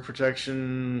sword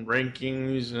protection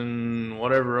rankings and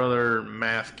whatever other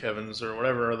math Kevins or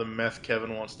whatever other meth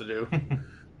Kevin wants to do.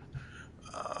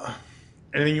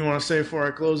 Anything you want to say before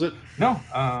I close it? No,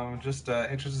 just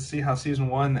interested to see how Season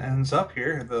 1 ends up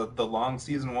here, the long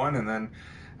Season 1, and then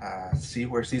see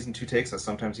where Season 2 takes us.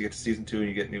 Sometimes you get to Season 2 and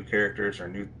you get new characters or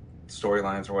new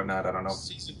storylines or whatnot. I don't know.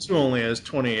 Season 2 only has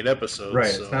 28 episodes.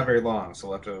 Right, so. It's not very long,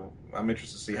 so I'm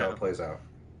interested to see how it plays out.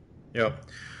 Yep.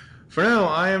 For now,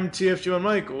 I am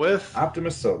TFG1Mike with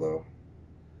OptimusSolo.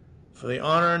 For the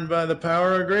honor and by the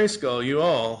power of Grayskull, you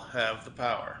all have the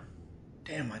power.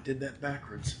 Damn, I did that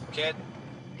backwards. Kid?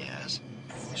 Yes?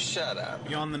 Shut up.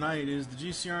 Beyond the Night is the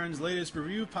GCRN's latest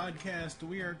review podcast.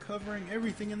 We are covering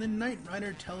everything in the Knight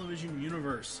Rider television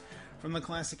universe. From the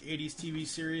classic 80s TV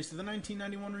series to the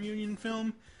 1991 reunion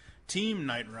film, Team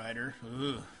Knight Rider,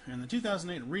 and the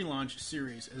 2008 relaunch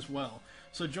series as well.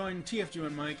 So join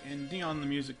TFG1Mike and Dion the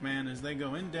Music Man as they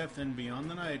go in-depth and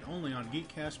Beyond the Night only on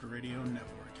GeekCast Radio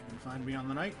Network. You can find Beyond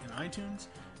the Night in iTunes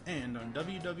and on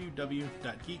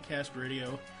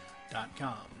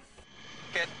www.geekcastradio.com.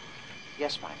 Kid?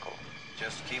 Yes, Michael.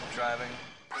 Just keep driving.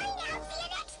 I'll see you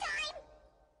next